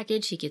his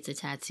package, he gets a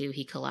tattoo,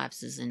 he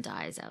collapses and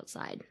dies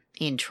outside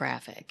in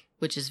traffic,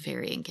 which is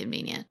very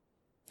inconvenient.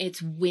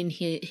 It's when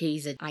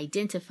he's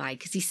identified,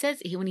 because he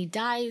says when he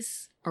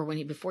dies, or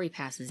before he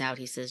passes out,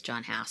 he says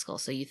John Haskell.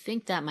 So you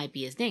think that might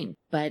be his name,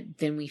 but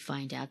then we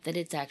find out that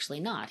it's actually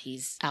not.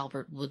 He's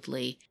Albert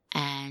Woodley,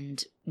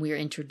 and we're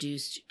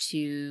introduced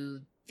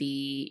to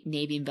the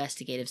Navy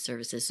Investigative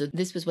Services. So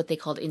this was what they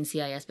called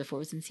NCIS before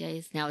it was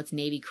NCIS. Now it's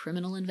Navy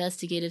Criminal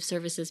Investigative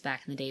Services.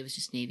 Back in the day, it was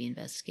just Navy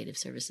Investigative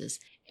Services.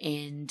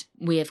 And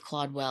we have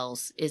Claude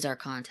Wells is our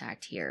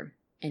contact here.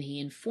 And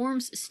he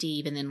informs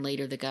Steve and then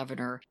later the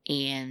governor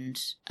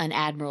and an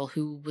admiral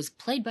who was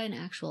played by an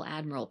actual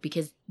admiral,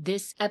 because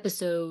this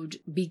episode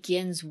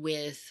begins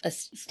with a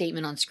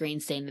statement on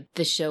screen saying that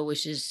the show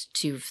wishes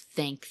to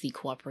thank the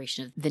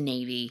cooperation of the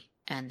Navy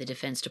and the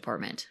Defense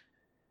Department.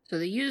 So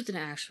they used an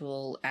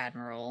actual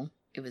admiral.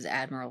 It was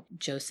Admiral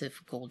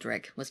Joseph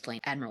Goldrick was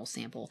playing Admiral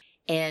Sample.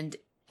 And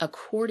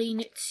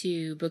according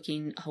to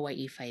Booking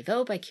Hawaii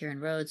 5-0 by Karen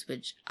Rhodes,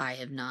 which I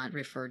have not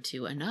referred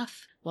to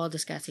enough while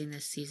discussing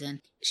this season,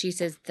 she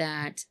says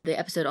that the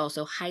episode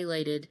also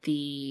highlighted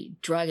the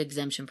drug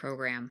exemption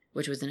program,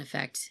 which was in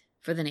effect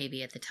for the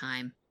Navy at the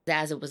time,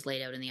 as it was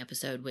laid out in the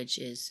episode, which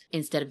is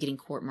instead of getting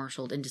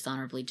court-martialed and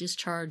dishonorably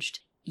discharged,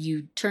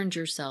 you turned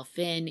yourself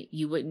in,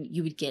 you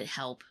would get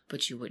help,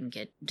 but you wouldn't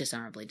get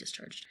dishonorably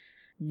discharged.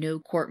 No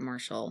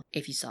court-martial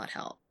if you sought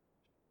help.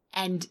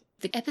 And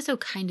the episode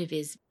kind of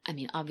is, I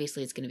mean,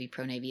 obviously it's going to be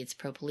pro-Navy, it's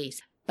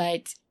pro-police,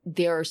 but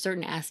there are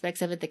certain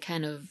aspects of it that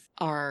kind of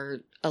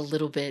are a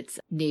little bit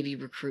Navy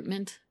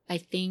recruitment, I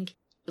think.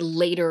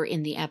 Later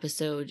in the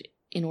episode,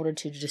 in order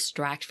to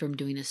distract from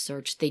doing a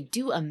search, they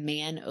do a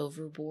man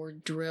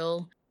overboard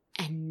drill.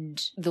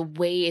 And the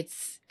way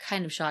it's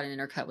kind of shot and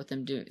intercut with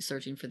them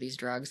searching for these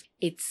drugs,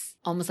 it's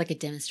almost like a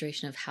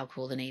demonstration of how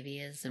cool the Navy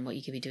is and what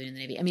you could be doing in the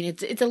Navy. I mean,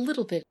 it's a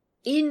little bit,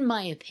 in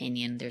my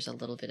opinion, there's a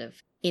little bit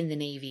of in the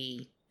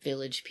Navy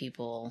village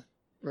people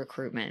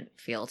recruitment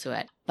feel to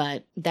it.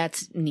 But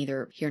that's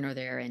neither here nor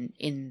there, and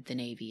In the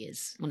Navy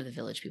is one of the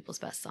village people's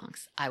best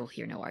songs. I will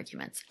hear no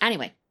arguments.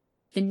 Anyway,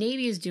 the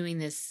Navy is doing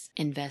this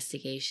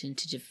investigation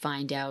to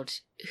find out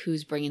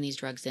who's bringing these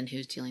drugs in,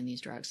 who's dealing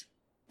these drugs.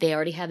 They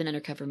already have an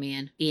undercover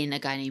man in a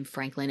guy named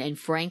Franklin, and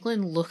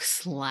Franklin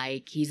looks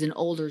like he's an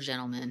older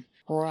gentleman,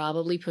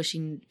 probably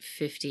pushing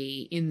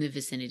 50, in the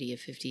vicinity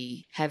of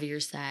 50, heavier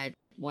set,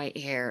 white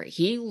hair.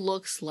 He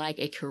looks like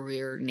a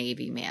career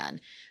Navy man.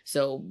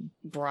 So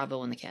bravo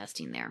on the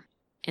casting there.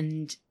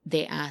 And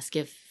they ask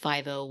if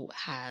 5-0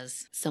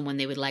 has someone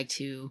they would like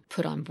to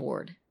put on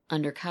board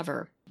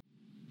undercover.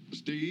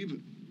 Steve,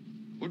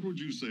 what would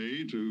you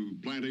say to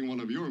planting one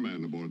of your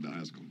men aboard the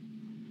Haskell?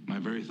 My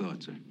very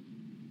thought, sir.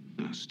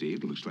 Now,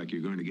 Steve, looks like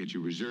you're going to get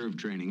your reserve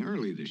training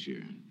early this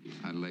year.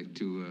 I'd like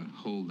to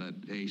hold that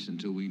ace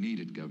until we need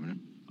it, Governor.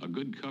 A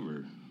good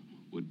cover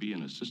would be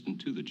an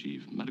assistant to the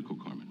chief, medical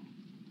corpsman.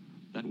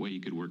 That way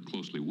you could work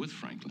closely with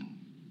Franklin.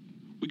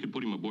 We could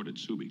put him aboard at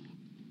Subic.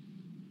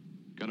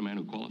 Got a man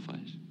who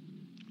qualifies?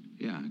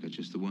 Yeah, I got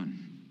just the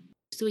one.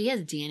 So he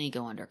has Danny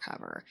go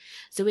undercover.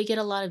 So we get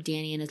a lot of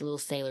Danny in his little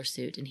sailor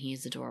suit, and he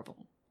is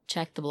adorable.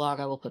 Check the blog.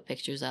 I will put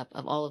pictures up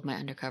of all of my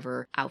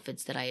undercover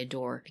outfits that I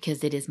adore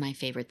because it is my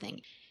favorite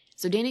thing.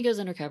 So Danny goes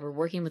undercover,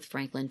 working with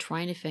Franklin,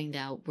 trying to find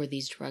out where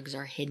these drugs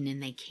are hidden,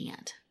 and they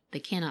can't. They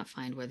cannot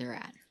find where they're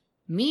at.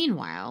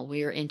 Meanwhile,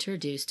 we are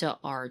introduced to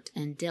Art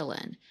and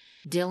Dylan.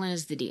 Dylan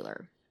is the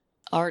dealer.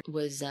 Art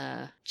was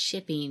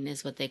chipping,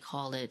 is what they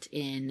call it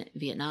in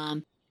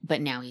Vietnam,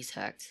 but now he's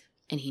hooked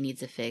and he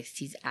needs a fix.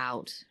 He's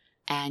out.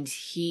 And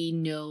he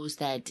knows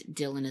that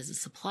Dylan is a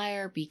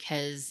supplier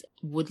because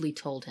Woodley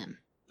told him.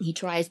 He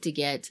tries to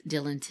get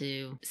Dylan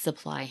to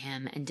supply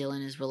him, and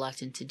Dylan is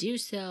reluctant to do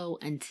so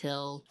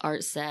until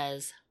Art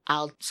says,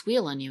 I'll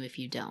squeal on you if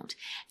you don't.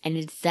 And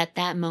it's at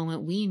that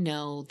moment we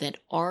know that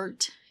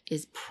Art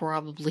is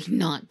probably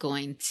not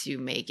going to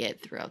make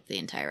it throughout the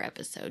entire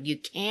episode. You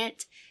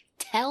can't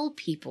tell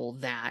people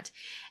that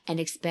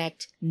and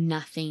expect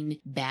nothing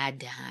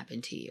bad to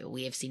happen to you.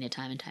 We have seen it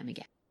time and time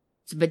again.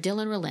 But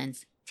Dylan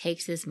relents,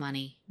 takes his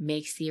money,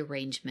 makes the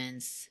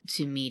arrangements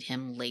to meet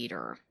him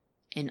later.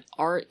 And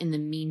Art, in the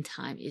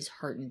meantime, is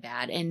hurt and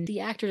bad. And the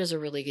actor does a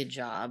really good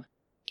job.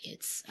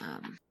 It's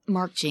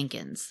Mark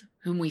Jenkins,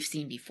 whom we've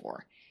seen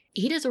before.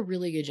 He does a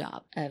really good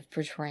job of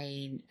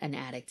portraying an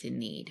addict in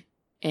need.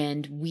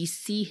 And we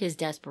see his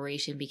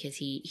desperation because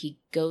he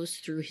goes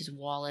through his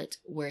wallet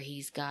where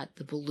he's got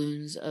the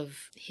balloons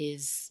of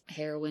his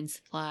heroin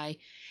supply.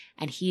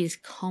 And he is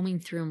combing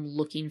through them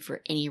looking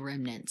for any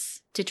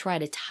remnants to try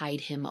to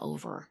tide him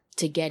over,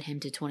 to get him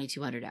to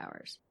 2,200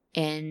 hours.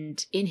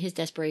 And in his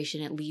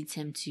desperation, it leads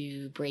him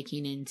to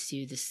breaking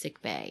into the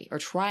sick bay, or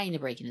trying to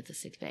break into the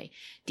sick bay.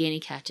 Danny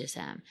catches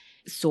him,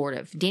 sort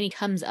of. Danny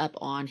comes up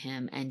on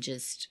him and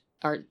just,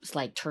 Art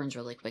turns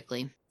really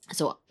quickly.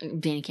 So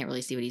Danny can't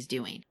really see what he's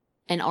doing.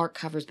 And Art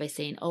covers by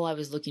saying, oh, I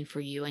was looking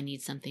for you. I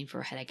need something for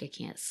a headache. I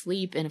can't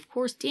sleep. And of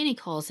course, Danny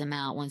calls him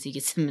out once he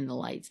gets him in the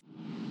lights.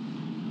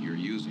 You're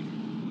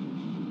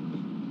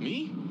using.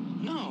 Me?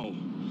 No.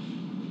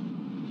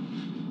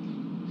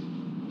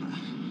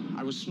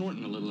 I was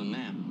snorting a little in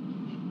nap.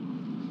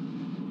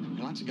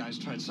 Lots of guys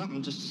tried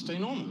something just to stay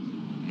normal.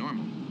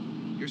 Normal?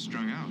 You're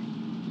strung out.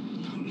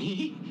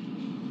 Me?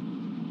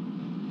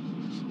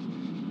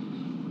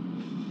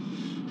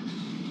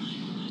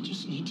 I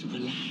just need to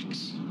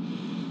relax.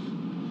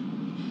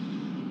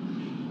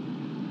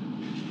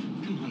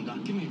 Come on,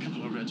 Doc, give me a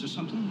couple of reds or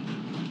something.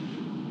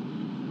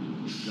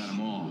 Got them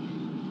all.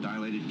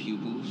 Dilated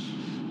pupils,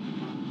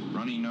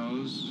 runny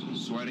nose,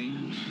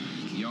 sweating,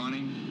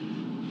 yawning.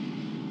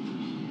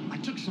 I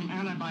took some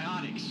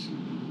antibiotics.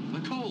 The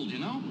cold, you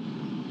know?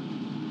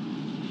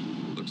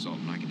 Look,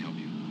 Sultan, I can help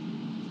you.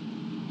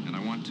 And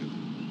I want to.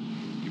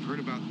 You've heard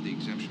about the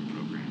exemption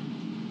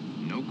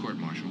program. No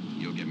court-martial.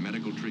 You'll get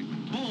medical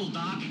treatment. Bull,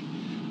 Doc.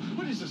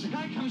 What is this? A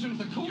guy comes in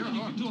with a cold and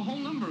you can do a whole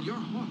number. You're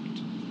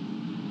hooked.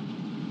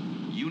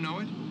 You know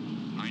it.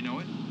 I know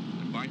it.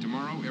 And by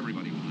tomorrow,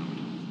 everybody will know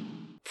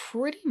it.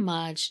 Pretty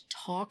much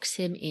talks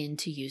him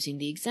into using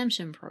the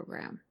exemption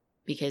program.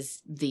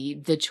 Because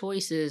the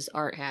choices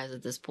Art has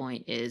at this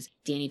point is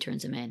Danny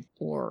turns him in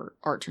or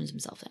Art turns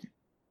himself in.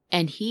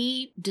 And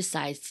he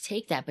decides to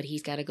take that, but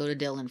he's got to go to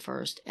Dylan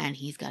first and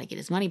he's got to get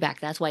his money back.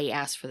 That's why he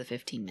asked for the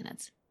 15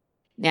 minutes.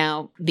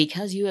 Now,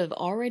 because you have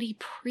already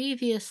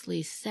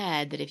previously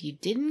said that if you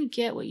didn't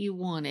get what you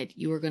wanted,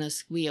 you were going to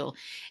squeal.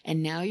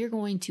 And now you're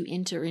going to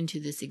enter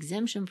into this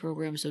exemption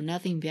program so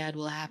nothing bad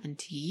will happen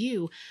to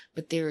you,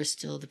 but there is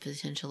still the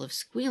potential of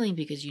squealing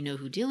because you know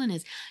who Dylan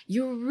is.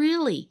 You're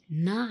really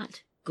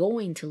not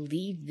going to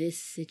leave this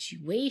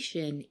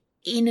situation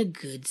in a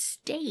good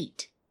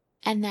state.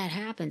 And that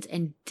happens.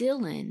 And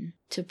Dylan,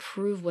 to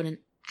prove what an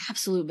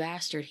absolute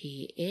bastard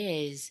he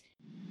is.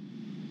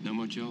 No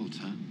more jolts,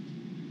 huh?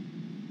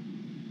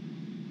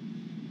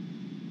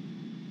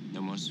 No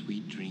more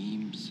sweet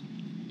dreams.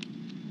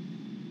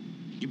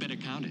 You better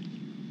count it.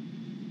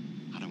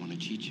 I don't want to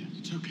cheat you.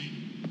 It's okay.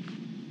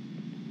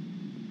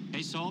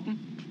 Hey, Sultan.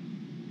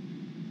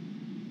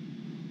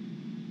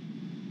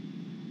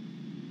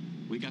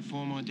 We got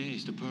 4 more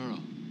days to Pearl.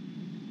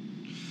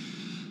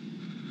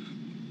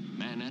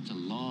 Man, that's a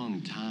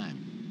long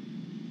time.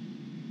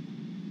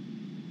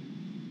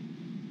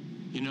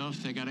 You know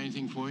if they got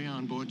anything for you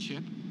on board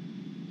ship?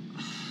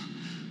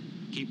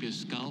 Keep your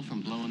skull from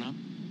blowing up?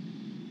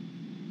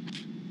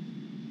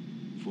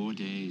 4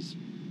 days.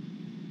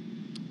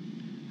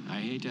 I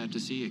hate to have to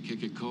see you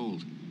kick it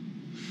cold.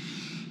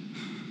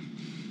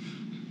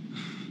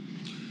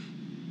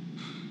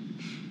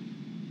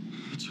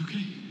 It's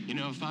okay. You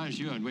know, if I was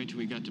you, I'd wait till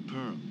we got to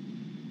Pearl.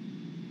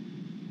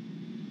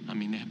 I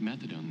mean, they have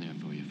methadone there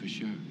for you, for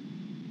sure.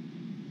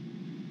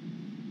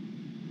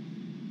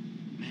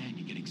 Man,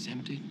 you get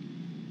exempted.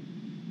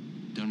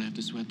 Don't have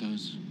to sweat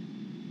those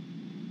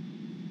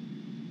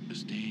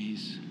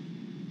days.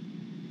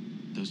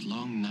 Those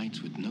long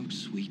nights with no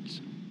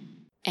sweets.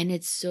 And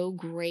it's so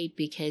great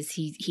because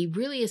he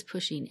really is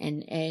pushing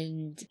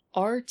and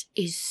Art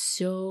is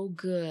so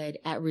good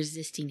at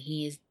resisting.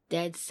 He is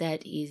dead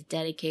set. He's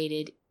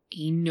dedicated.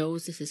 He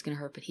knows this is going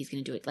to hurt, but he's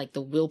going to do it. Like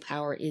the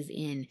willpower is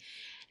in.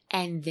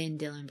 And then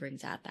Dylan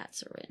brings out that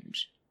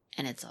syringe.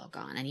 And it's all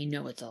gone. And you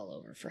know it's all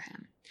over for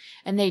him.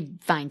 And they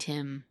find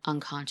him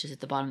unconscious at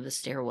the bottom of the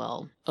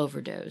stairwell,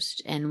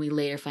 overdosed. And we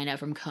later find out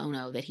from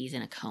Kono that he's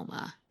in a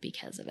coma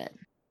because of it.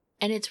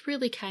 And it's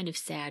really kind of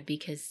sad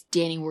because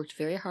Danny worked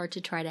very hard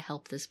to try to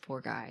help this poor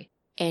guy.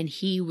 And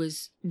he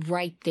was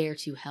right there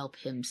to help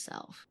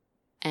himself.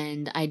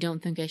 And I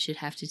don't think I should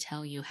have to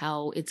tell you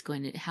how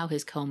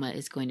his coma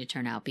is going to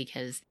turn out,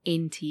 because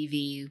in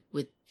TV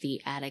with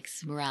the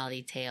addict's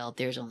morality tale,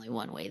 there's only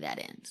one way that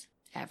ends.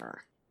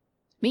 Ever.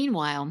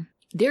 Meanwhile,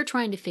 they're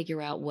trying to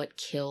figure out what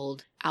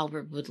killed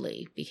Albert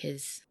Woodley,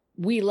 because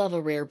we love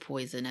a rare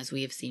poison, as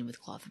we have seen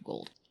with Cloth of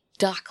Gold.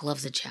 Doc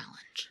loves a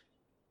challenge.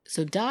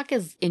 So Doc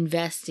is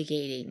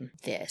investigating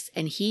this,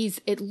 and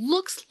it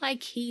looks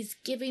like he's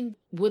giving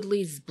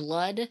Woodley's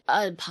blood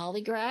a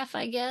polygraph,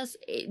 I guess,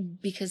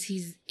 because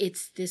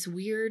it's this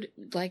weird,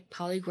 like,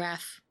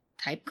 polygraph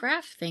type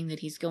graph thing that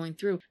he's going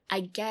through. I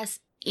guess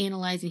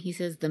analyzing, he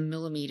says, the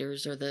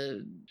millimeters or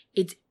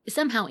it's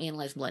somehow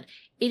analyzed blood.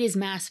 It is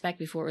mass spec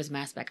before it was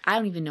mass spec. I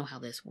don't even know how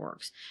this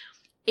works.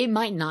 It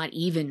might not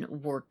even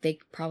work. They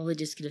probably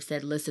just could have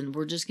said, listen,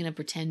 we're just going to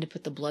pretend to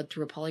put the blood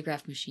through a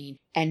polygraph machine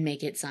and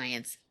make it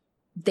science.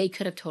 They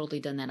could have totally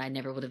done that. I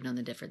never would have known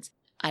the difference.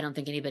 I don't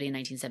think anybody in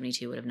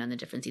 1972 would have known the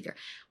difference either.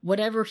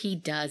 Whatever he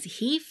does,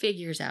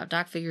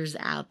 Doc figures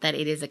out that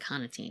it is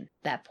aconitine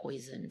that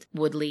poisoned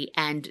Woodley,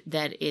 and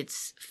that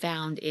it's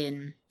found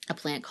in a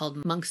plant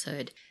called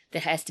monkshood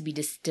that has to be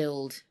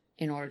distilled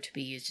in order to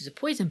be used as a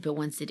poison. But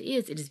once it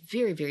is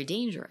very, very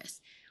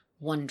dangerous.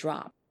 One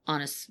drop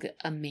on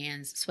a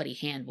man's sweaty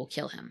hand will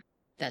kill him.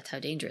 That's how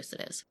dangerous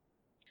it is.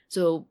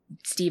 So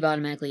Steve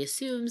automatically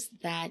assumes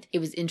that it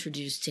was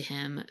introduced to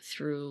him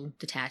through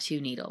the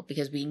tattoo needle,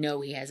 because we know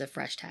he has a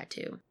fresh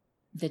tattoo.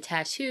 The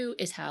tattoo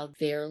is how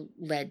they're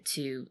led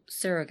to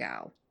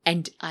Surigao.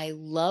 And I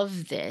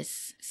love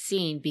this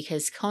scene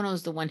because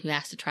Kono's the one who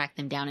has to track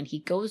them down, and he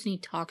goes and he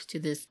talks to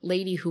this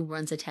lady who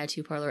runs a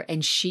tattoo parlor,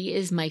 and she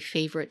is my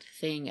favorite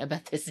thing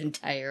about this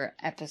entire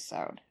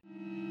episode.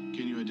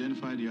 Can you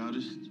identify the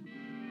artist?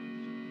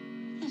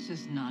 This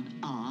is not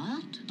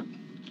art.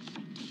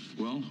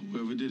 Well,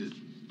 whoever did it.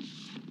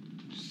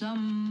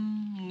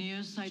 Some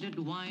nearsighted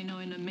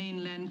wino in a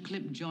mainland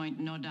clip joint,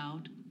 no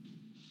doubt.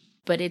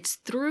 But it's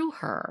through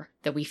her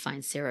that we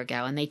find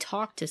Surigao, and they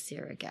talk to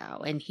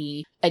Surigao, and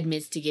he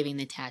admits to giving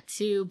the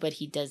tattoo, but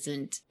he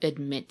doesn't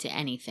admit to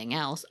anything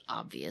else,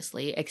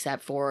 obviously,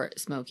 except for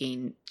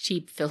smoking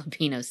cheap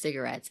Filipino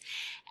cigarettes,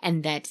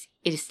 and that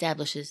it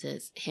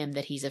establishes him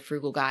that he's a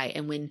frugal guy.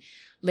 And when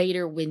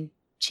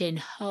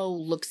Chin Ho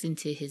looks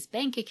into his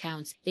bank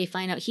accounts, they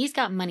find out he's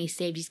got money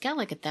saved. He's got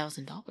like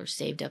 $1,000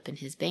 saved up in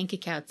his bank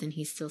accounts, and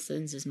he still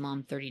sends his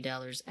mom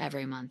 $30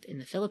 every month in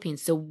the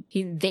Philippines. So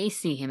they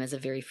see him as a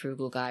very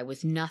frugal guy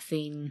with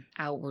nothing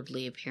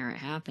outwardly apparent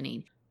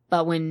happening.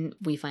 But when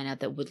we find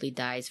out that Woodley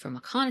dies from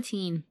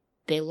aconitine,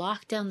 they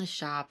lock down the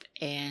shop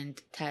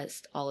and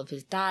test all of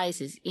his dyes,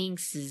 his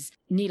inks, his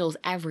needles,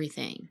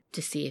 everything,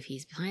 to see if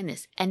he's behind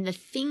this. And the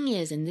thing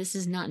is, and this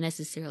is not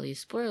necessarily a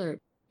spoiler,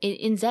 it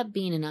ends up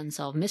being an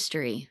unsolved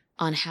mystery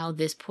on how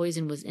this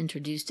poison was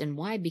introduced and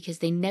why, because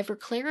they never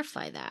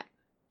clarify that.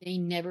 They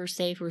never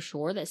say for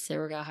sure that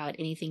Surigao had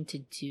anything to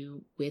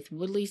do with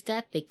Woodley's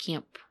death. They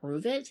can't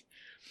prove it.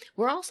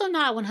 We're also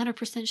not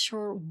 100%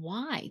 sure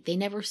why. They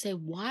never say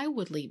why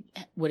Woodley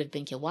would have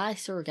been killed, why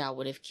Surigao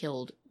would have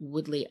killed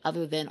Woodley,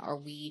 other than, are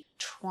we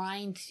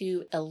trying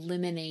to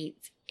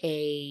eliminate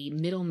a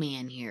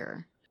middleman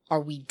here?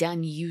 Are we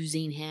done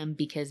using him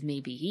because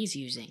maybe he's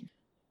using?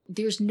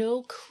 There's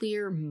no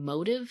clear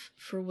motive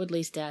for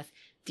Woodley's death.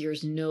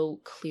 There's no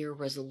clear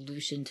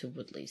resolution to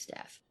Woodley's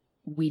death.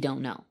 We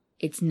don't know.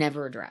 It's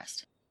never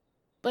addressed.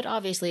 But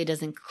obviously it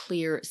doesn't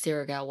clear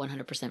Surigao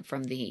 100%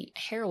 from the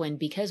heroin,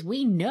 because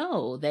we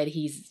know that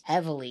he's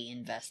heavily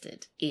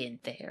invested in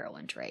the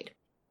heroin trade.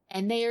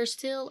 And they are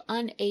still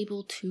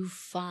unable to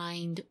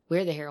find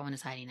where the heroin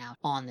is hiding out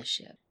on the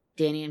ship.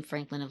 Danny and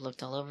Franklin have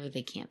looked all over.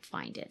 They can't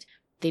find it.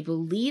 They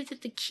believe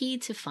that the key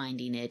to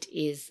finding it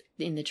is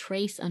in the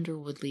trace under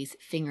Woodley's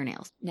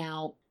fingernails.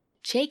 Now,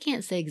 Che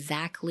can't say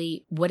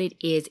exactly what it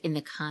is in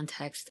the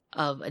context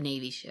of a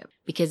Navy ship,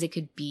 because it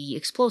could be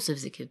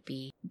explosives, it could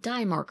be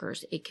dye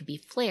markers, it could be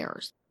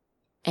flares.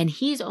 And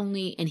he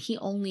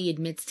only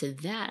admits to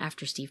that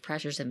after Steve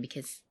pressures him,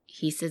 because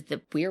he says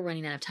that we're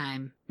running out of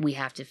time, we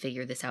have to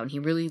figure this out. And he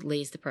really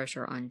lays the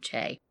pressure on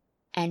Che.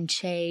 And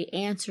Che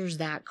answers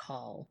that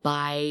call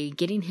by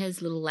getting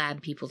his little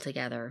lab people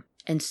together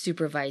and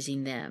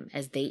supervising them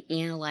as they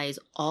analyze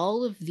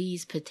all of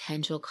these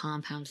potential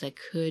compounds that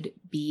could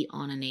be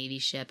on a Navy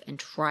ship and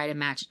try to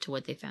match it to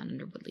what they found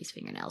under Woodley's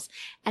fingernails.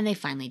 And they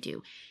finally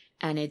do.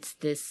 And it's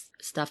this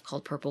stuff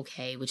called Purple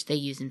K, which they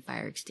use in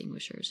fire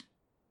extinguishers.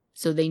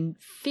 So they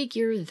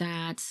figure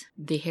that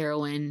the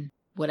heroin,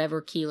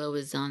 whatever kilo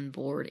is on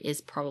board, is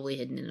probably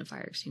hidden in a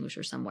fire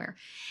extinguisher somewhere.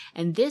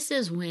 And this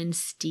is when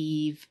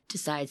Steve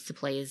decides to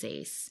play his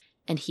ace.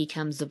 And he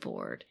comes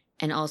aboard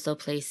and also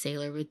plays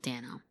sailor with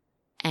Danno.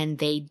 And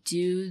they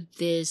do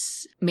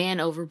this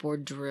man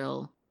overboard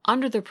drill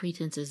under the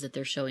pretenses that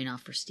they're showing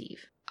off for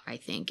Steve, I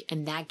think.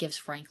 And that gives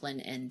Franklin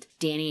and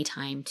Danny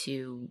time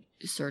to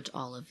search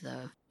all of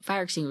the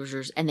fire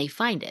extinguishers, and they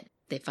find it.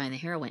 They find the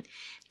heroin.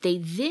 They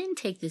then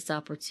take this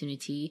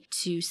opportunity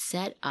to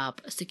set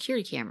up a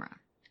security camera.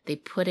 They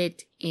put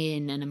it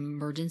in an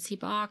emergency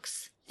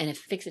box and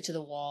affix it to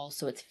the wall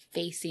so it's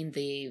facing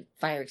the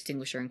fire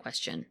extinguisher in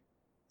question.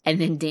 And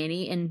then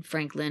Danny and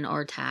Franklin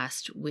are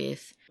tasked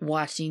with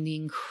watching the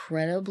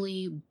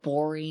incredibly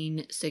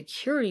boring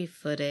security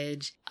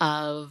footage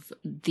of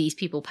these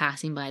people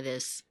passing by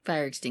this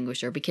fire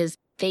extinguisher, because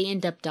they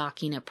end up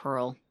docking at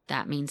Pearl.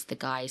 That means the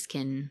guys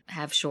can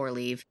have shore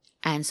leave.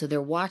 And so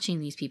they're watching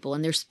these people,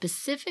 and they're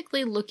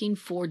specifically looking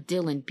for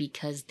Dylan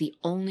because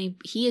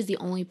he is the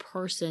only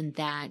person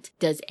that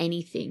does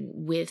anything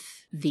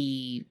with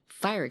the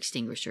fire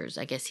extinguishers.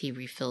 I guess he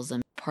refills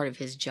them. Part of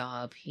his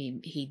job,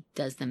 he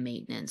does the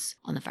maintenance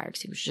on the fire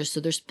extinguishers. So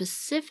they're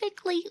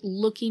specifically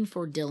looking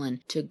for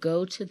Dylan to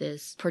go to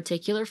this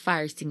particular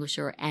fire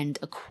extinguisher and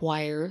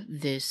acquire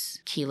this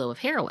kilo of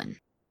heroin.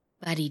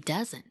 But he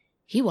doesn't.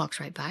 He walks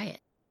right by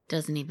it.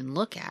 Doesn't even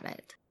look at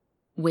it,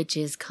 which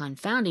is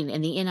confounding.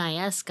 And the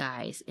NIS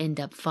guys end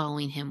up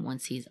following him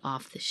once he's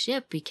off the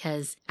ship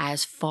because,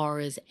 as far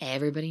as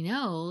everybody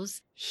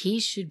knows, he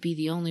should be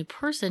the only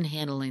person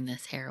handling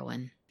this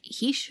heroin.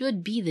 He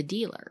should be the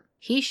dealer.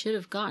 He should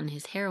have gotten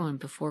his heroin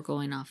before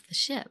going off the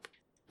ship,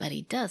 but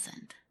he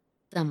doesn't.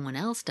 Someone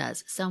else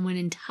does. Someone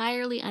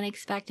entirely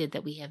unexpected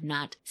that we have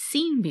not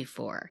seen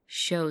before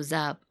shows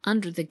up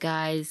under the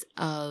guise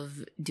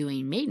of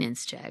doing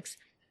maintenance checks.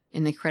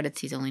 In the credits,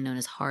 he's only known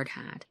as Hard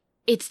Hat.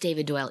 It's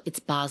David Doyle. It's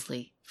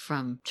Bosley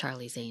from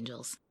Charlie's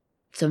Angels.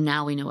 So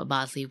now we know what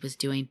Bosley was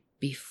doing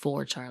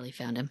before Charlie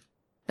found him.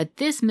 But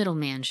this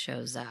middleman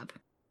shows up,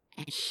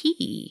 and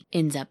he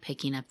ends up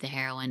picking up the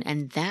heroin.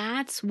 And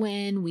that's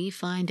when we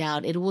find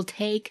out it will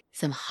take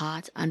some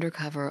hot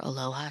undercover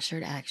aloha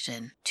shirt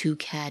action to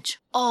catch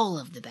all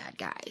of the bad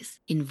guys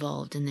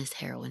involved in this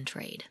heroin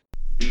trade.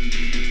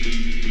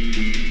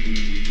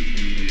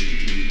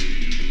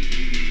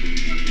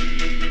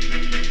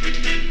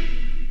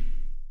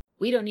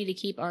 We don't need to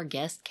keep our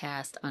guest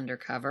cast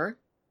undercover.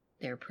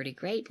 They're pretty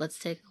great. Let's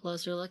take a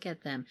closer look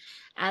at them.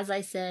 As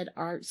I said,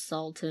 Art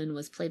Salton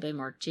was played by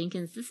Mark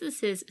Jenkins. This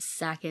is his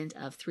second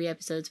of 3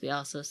 episodes. We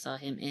also saw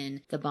him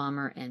in The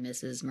Bomber and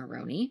Mrs.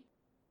 Maroney.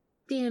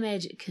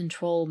 Damage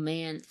Control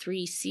Man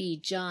 3C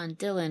John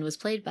Dillon was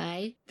played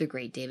by the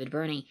great David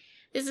Burney.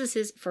 This is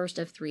his first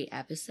of 3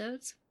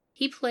 episodes.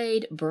 He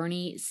played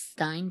Bernie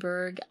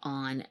Steinberg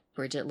on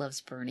Bridget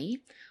Loves Bernie,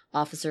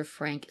 Officer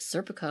Frank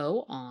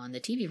Serpico on the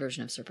TV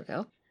version of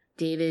Serpico,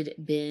 David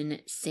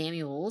Ben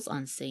Samuels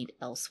on Saint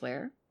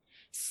Elsewhere,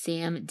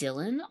 Sam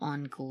Dillon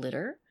on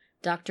Glitter,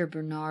 Dr.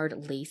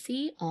 Bernard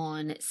Lacey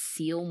on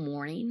Seal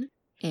Morning,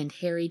 and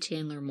Harry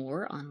Chandler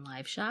Moore on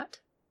Live Shot.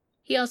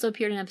 He also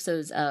appeared in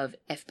episodes of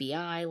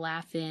FBI,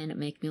 Laugh-In,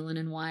 Macmillan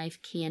and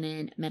Wife,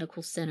 Canon,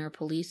 Medical Center,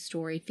 Police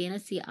Story,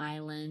 Fantasy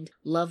Island,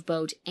 Love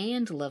Boat,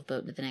 and Love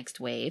Boat to the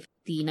Next Wave,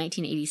 the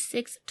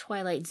 1986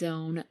 Twilight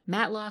Zone,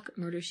 Matlock,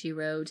 Murder, She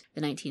Wrote,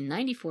 the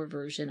 1994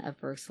 version of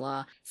Burke's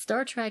Law,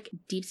 Star Trek,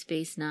 Deep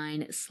Space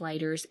Nine,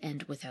 Sliders,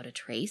 and Without a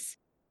Trace.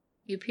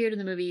 He appeared in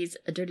the movies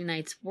A Dirty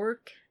Night's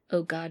Work,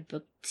 Oh God,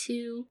 Book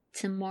 2,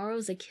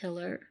 Tomorrow's a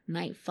Killer,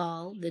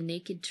 Nightfall, The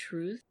Naked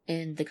Truth,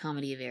 and The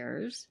Comedy of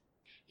Errors.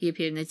 He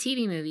appeared in the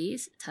TV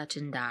movies Touch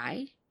and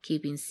Die,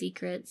 Keeping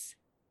Secrets,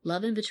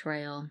 Love and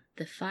Betrayal,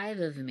 The Five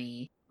of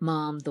Me,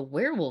 Mom, the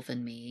Werewolf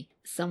in Me,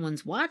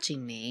 Someone's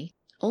Watching Me,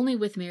 Only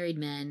with Married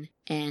Men,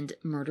 and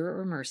Murder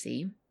or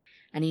Mercy.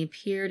 And he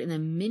appeared in the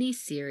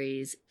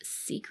miniseries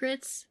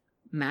Secrets,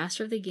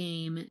 Master of the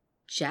Game,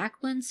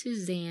 Jacqueline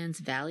Suzanne's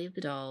Valley of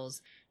the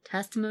Dolls,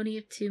 Testimony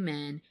of Two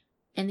Men,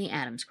 and The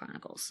Addams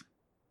Chronicles.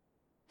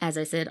 As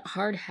I said,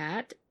 Hard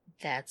Hat,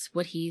 that's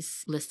what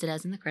he's listed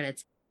as in the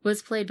credits,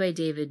 was played by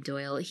David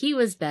Doyle. He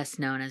was best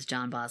known as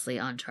John Bosley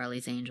on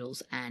Charlie's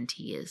Angels, and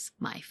he is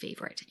my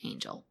favorite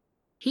angel.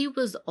 He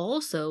was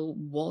also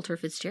Walter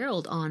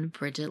Fitzgerald on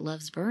Bridget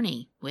Loves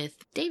Bernie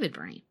with David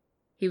Burney.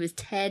 He was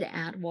Ted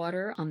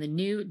Atwater on the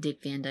new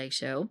Dick Van Dyke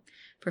Show,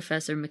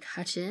 Professor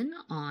McCutcheon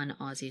on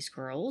Ozzy's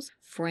Girls,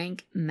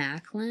 Frank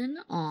Macklin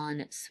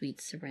on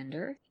Sweet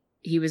Surrender.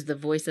 He was the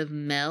voice of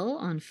Mel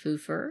on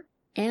Foofer,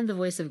 and the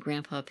voice of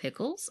Grandpa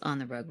Pickles on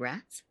the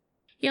Rugrats.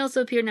 He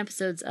also appeared in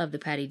episodes of The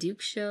Patty Duke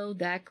Show,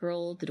 That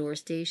Girl, The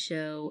Doris Day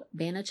Show,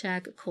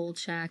 Banachak,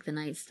 Kolchak, The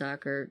Night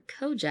Stalker,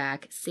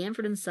 Kojak,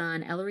 Sanford and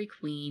Son, Ellery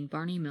Queen,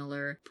 Barney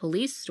Miller,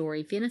 Police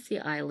Story, Fantasy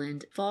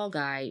Island, Fall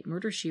Guy,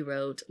 Murder, She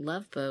Wrote,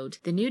 Love Boat,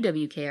 The New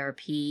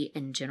WKRP,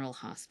 and General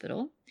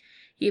Hospital.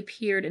 He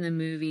appeared in the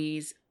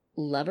movies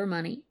Lover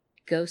Money,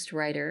 Ghost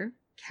Rider,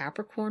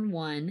 Capricorn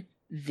 1,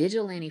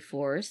 Vigilante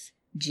Force,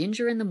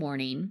 Ginger in the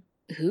Morning,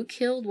 Who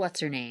Killed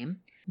What's-Her-Name,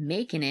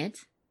 Making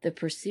It, The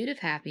Pursuit of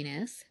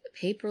Happiness,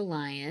 Paper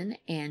Lion,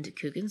 and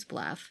Coogan's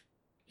Bluff.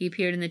 He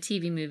appeared in the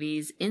TV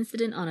movies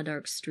Incident on a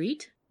Dark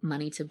Street,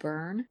 Money to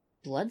Burn,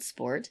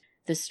 Bloodsport,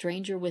 The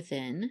Stranger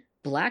Within,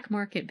 Black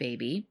Market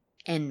Baby,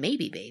 and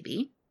Maybe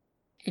Baby.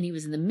 and he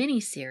was in the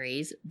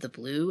miniseries The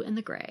Blue and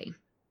the Gray.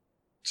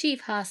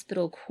 Chief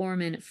Hospital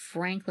Corpsman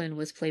Franklin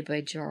was played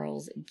by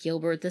Charles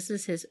Gilbert. This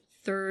is his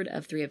third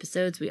of 3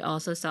 episodes. We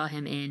also saw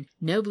him in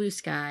No Blue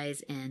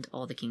Skies and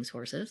All the King's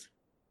Horses.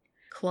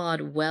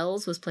 Claude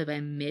Wells was played by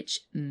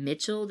Mitch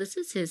Mitchell. This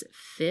is his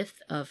 5th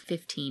of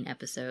 15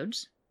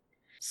 episodes.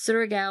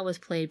 Surigao was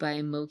played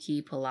by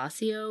Moki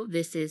Palacio.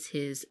 This is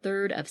his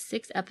 3rd of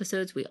 6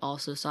 episodes. We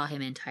also saw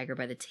him in Tiger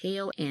by the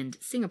Tail and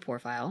Singapore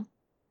File.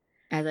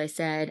 As I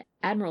said,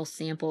 Admiral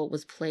Sample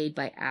was played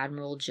by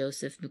Admiral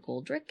Joseph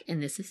McGoldrick,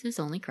 and this is his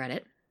only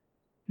credit.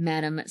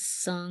 Madame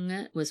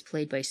Sung was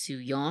played by Sue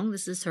Yong.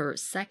 This is her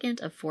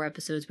 2nd of 4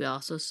 episodes. We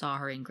also saw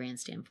her in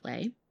Grandstand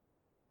Play.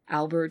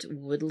 Albert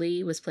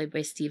Woodley was played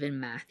by Stephen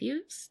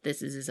Matthews.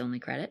 This is his only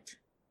credit.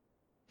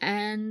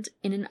 And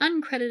in an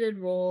uncredited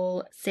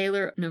role,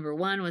 Sailor Number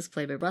 1 was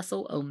played by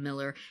Russell O.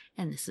 Miller,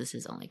 and this is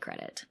his only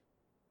credit.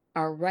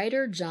 Our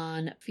writer,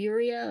 John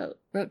Furia,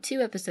 wrote 2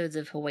 episodes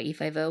of Hawaii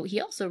Five-0. He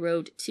also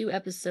wrote 2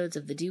 episodes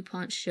of The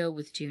DuPont Show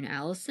with June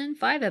Allison,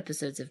 5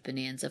 episodes of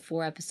Bonanza,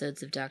 4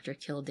 episodes of Dr.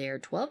 Kildare,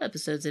 12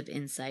 episodes of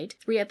Insight,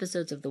 3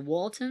 episodes of The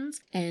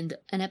Waltons, and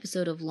an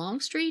episode of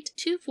Longstreet,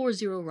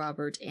 240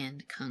 Robert,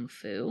 and Kung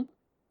Fu.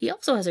 He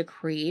also has a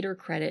creator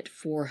credit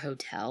for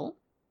Hotel.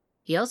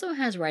 He also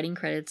has writing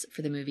credits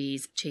for the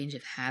movies Change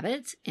of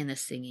Habit and The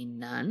Singing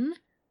Nun.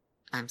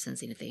 I'm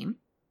sensing a theme.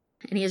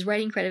 And he has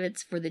writing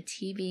credits for the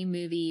TV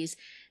movies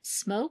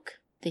Smoke,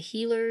 The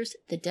Healers,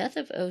 The Death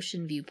of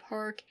Ocean View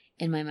Park,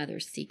 and My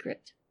Mother's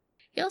Secret.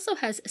 He also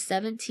has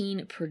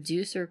 17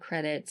 producer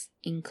credits,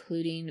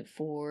 including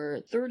for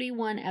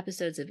 31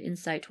 episodes of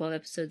Insight, 12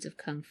 episodes of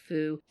Kung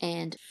Fu,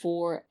 and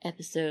 4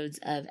 episodes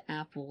of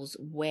Apple's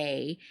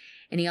Way.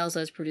 And he also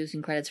has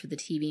producing credits for the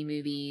TV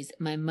movies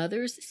My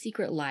Mother's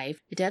Secret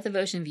Life, The Death of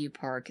Ocean View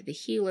Park, The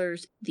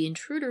Healers, The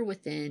Intruder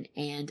Within,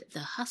 and The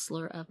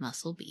Hustler of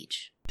Muscle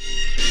Beach.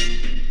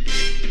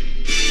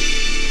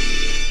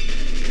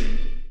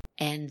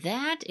 And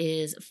that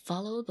is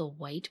Follow the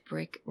White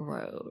Brick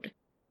Road.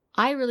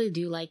 I really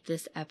do like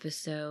this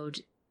episode,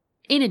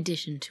 in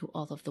addition to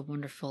all of the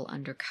wonderful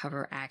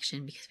undercover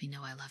action, because we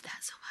know I love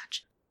that so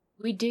much.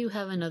 We do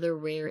have another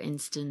rare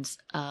instance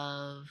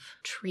of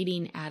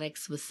treating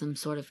addicts with some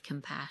sort of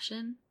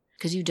compassion,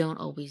 because you don't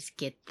always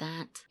get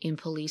that in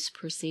police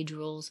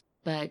procedurals.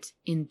 But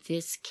in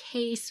this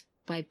case,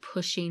 by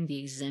pushing the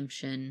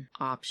exemption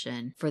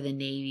option for the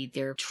Navy,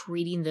 they're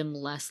treating them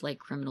less like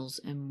criminals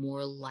and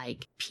more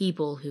like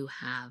people who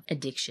have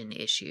addiction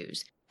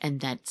issues. And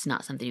that's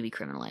not something to be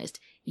criminalized.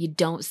 You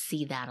don't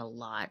see that a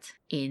lot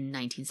in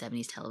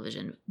 1970s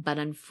television. But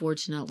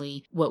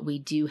unfortunately, what we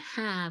do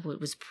have, what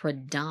was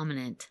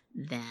predominant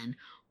then,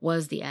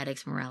 was the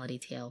addict's morality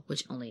tale,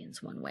 which only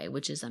ends one way,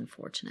 which is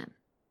unfortunate.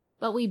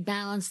 But we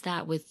balanced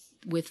that with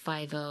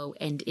 5-0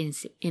 and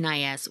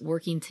NIS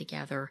working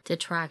together to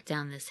track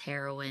down this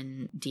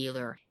heroin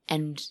dealer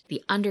and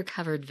the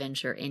undercover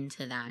adventure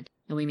into that.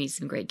 And we meet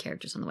some great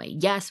characters on the way.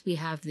 Yes, we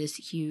have this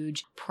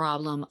huge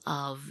problem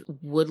of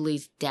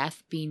Woodley's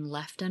death being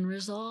left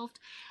unresolved.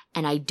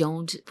 And I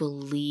don't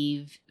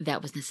believe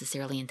that was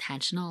necessarily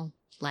intentional.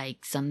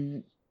 Like,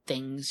 some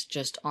things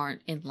just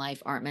aren't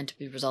meant to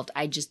be resolved.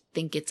 I just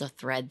think it's a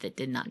thread that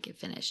did not get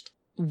finished,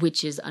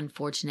 which is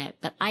unfortunate,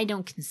 but I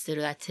don't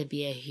consider that to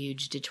be a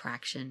huge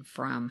detraction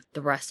from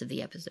the rest of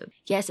the episode.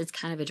 Yes, it's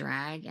kind of a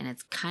drag, and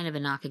it's kind of a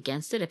knock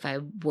against it. If I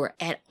were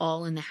at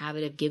all in the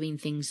habit of giving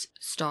things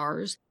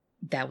stars,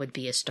 that would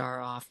be a star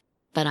off.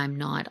 But I'm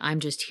not. I'm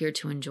just here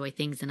to enjoy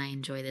things, and I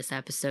enjoy this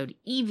episode,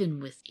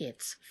 even with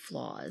its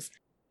flaws.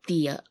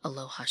 The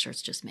aloha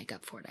shirts just make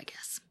up for it, I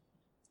guess.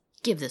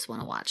 Give this one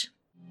a watch.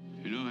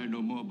 You know, I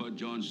know more about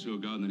John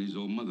Surigao than his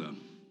own mother.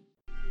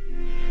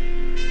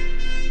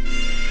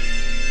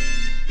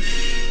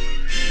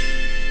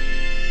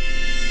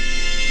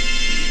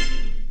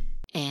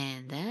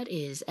 And that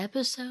is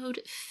episode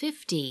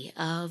 50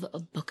 of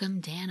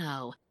Bookum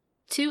Danno.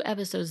 2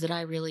 episodes that I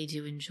really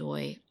do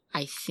enjoy.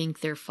 I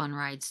think they're fun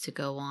rides to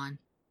go on.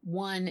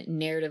 One,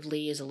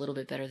 narratively, is a little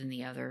bit better than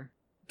the other.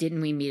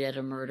 Didn't We Meet at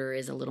a Murder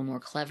is a little more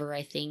clever,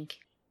 I think.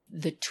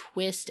 The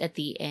twist at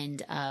the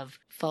end of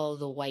Follow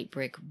the White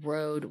Brick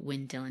Road,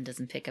 when Dylan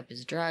doesn't pick up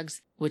his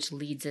drugs, which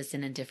leads us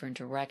in a different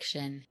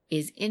direction,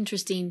 is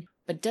interesting,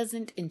 but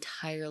doesn't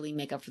entirely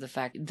make up for the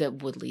fact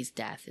that Woodley's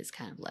death is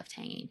kind of left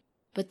hanging.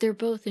 But they're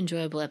both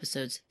enjoyable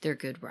episodes. They're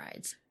good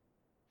rides.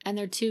 And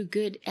they're 2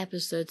 good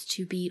episodes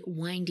to be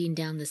winding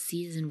down the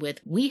season with.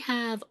 We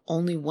have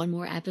only 1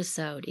 more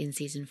episode in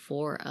season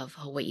 4 of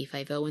Hawaii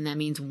Five-0, and that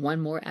means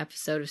 1 more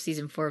episode of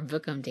season 4 of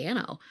Bookum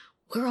Danno.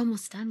 We're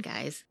almost done,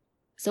 guys.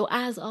 So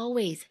as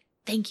always,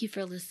 thank you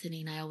for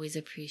listening. I always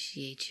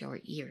appreciate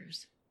your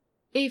ears.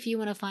 If you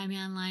want to find me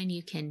online,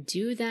 you can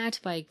do that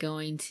by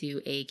going to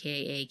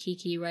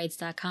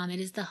akakikirights.com. It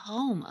is the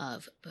home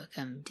of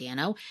Bookum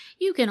Danno.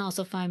 You can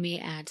also find me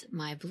at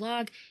my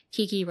blog,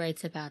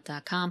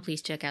 kikirightsabout.com.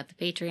 Please check out the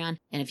Patreon.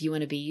 And if you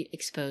want to be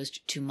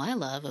exposed to my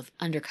love of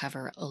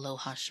undercover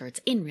aloha shirts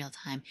in real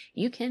time,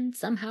 you can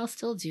somehow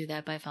still do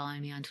that by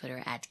following me on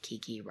Twitter at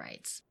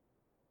KikiWrites.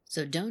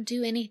 So don't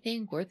do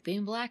anything worth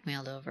being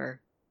blackmailed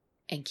over,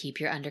 and keep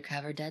your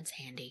undercover duds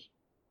handy.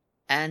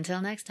 Until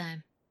next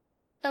time,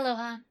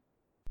 aloha.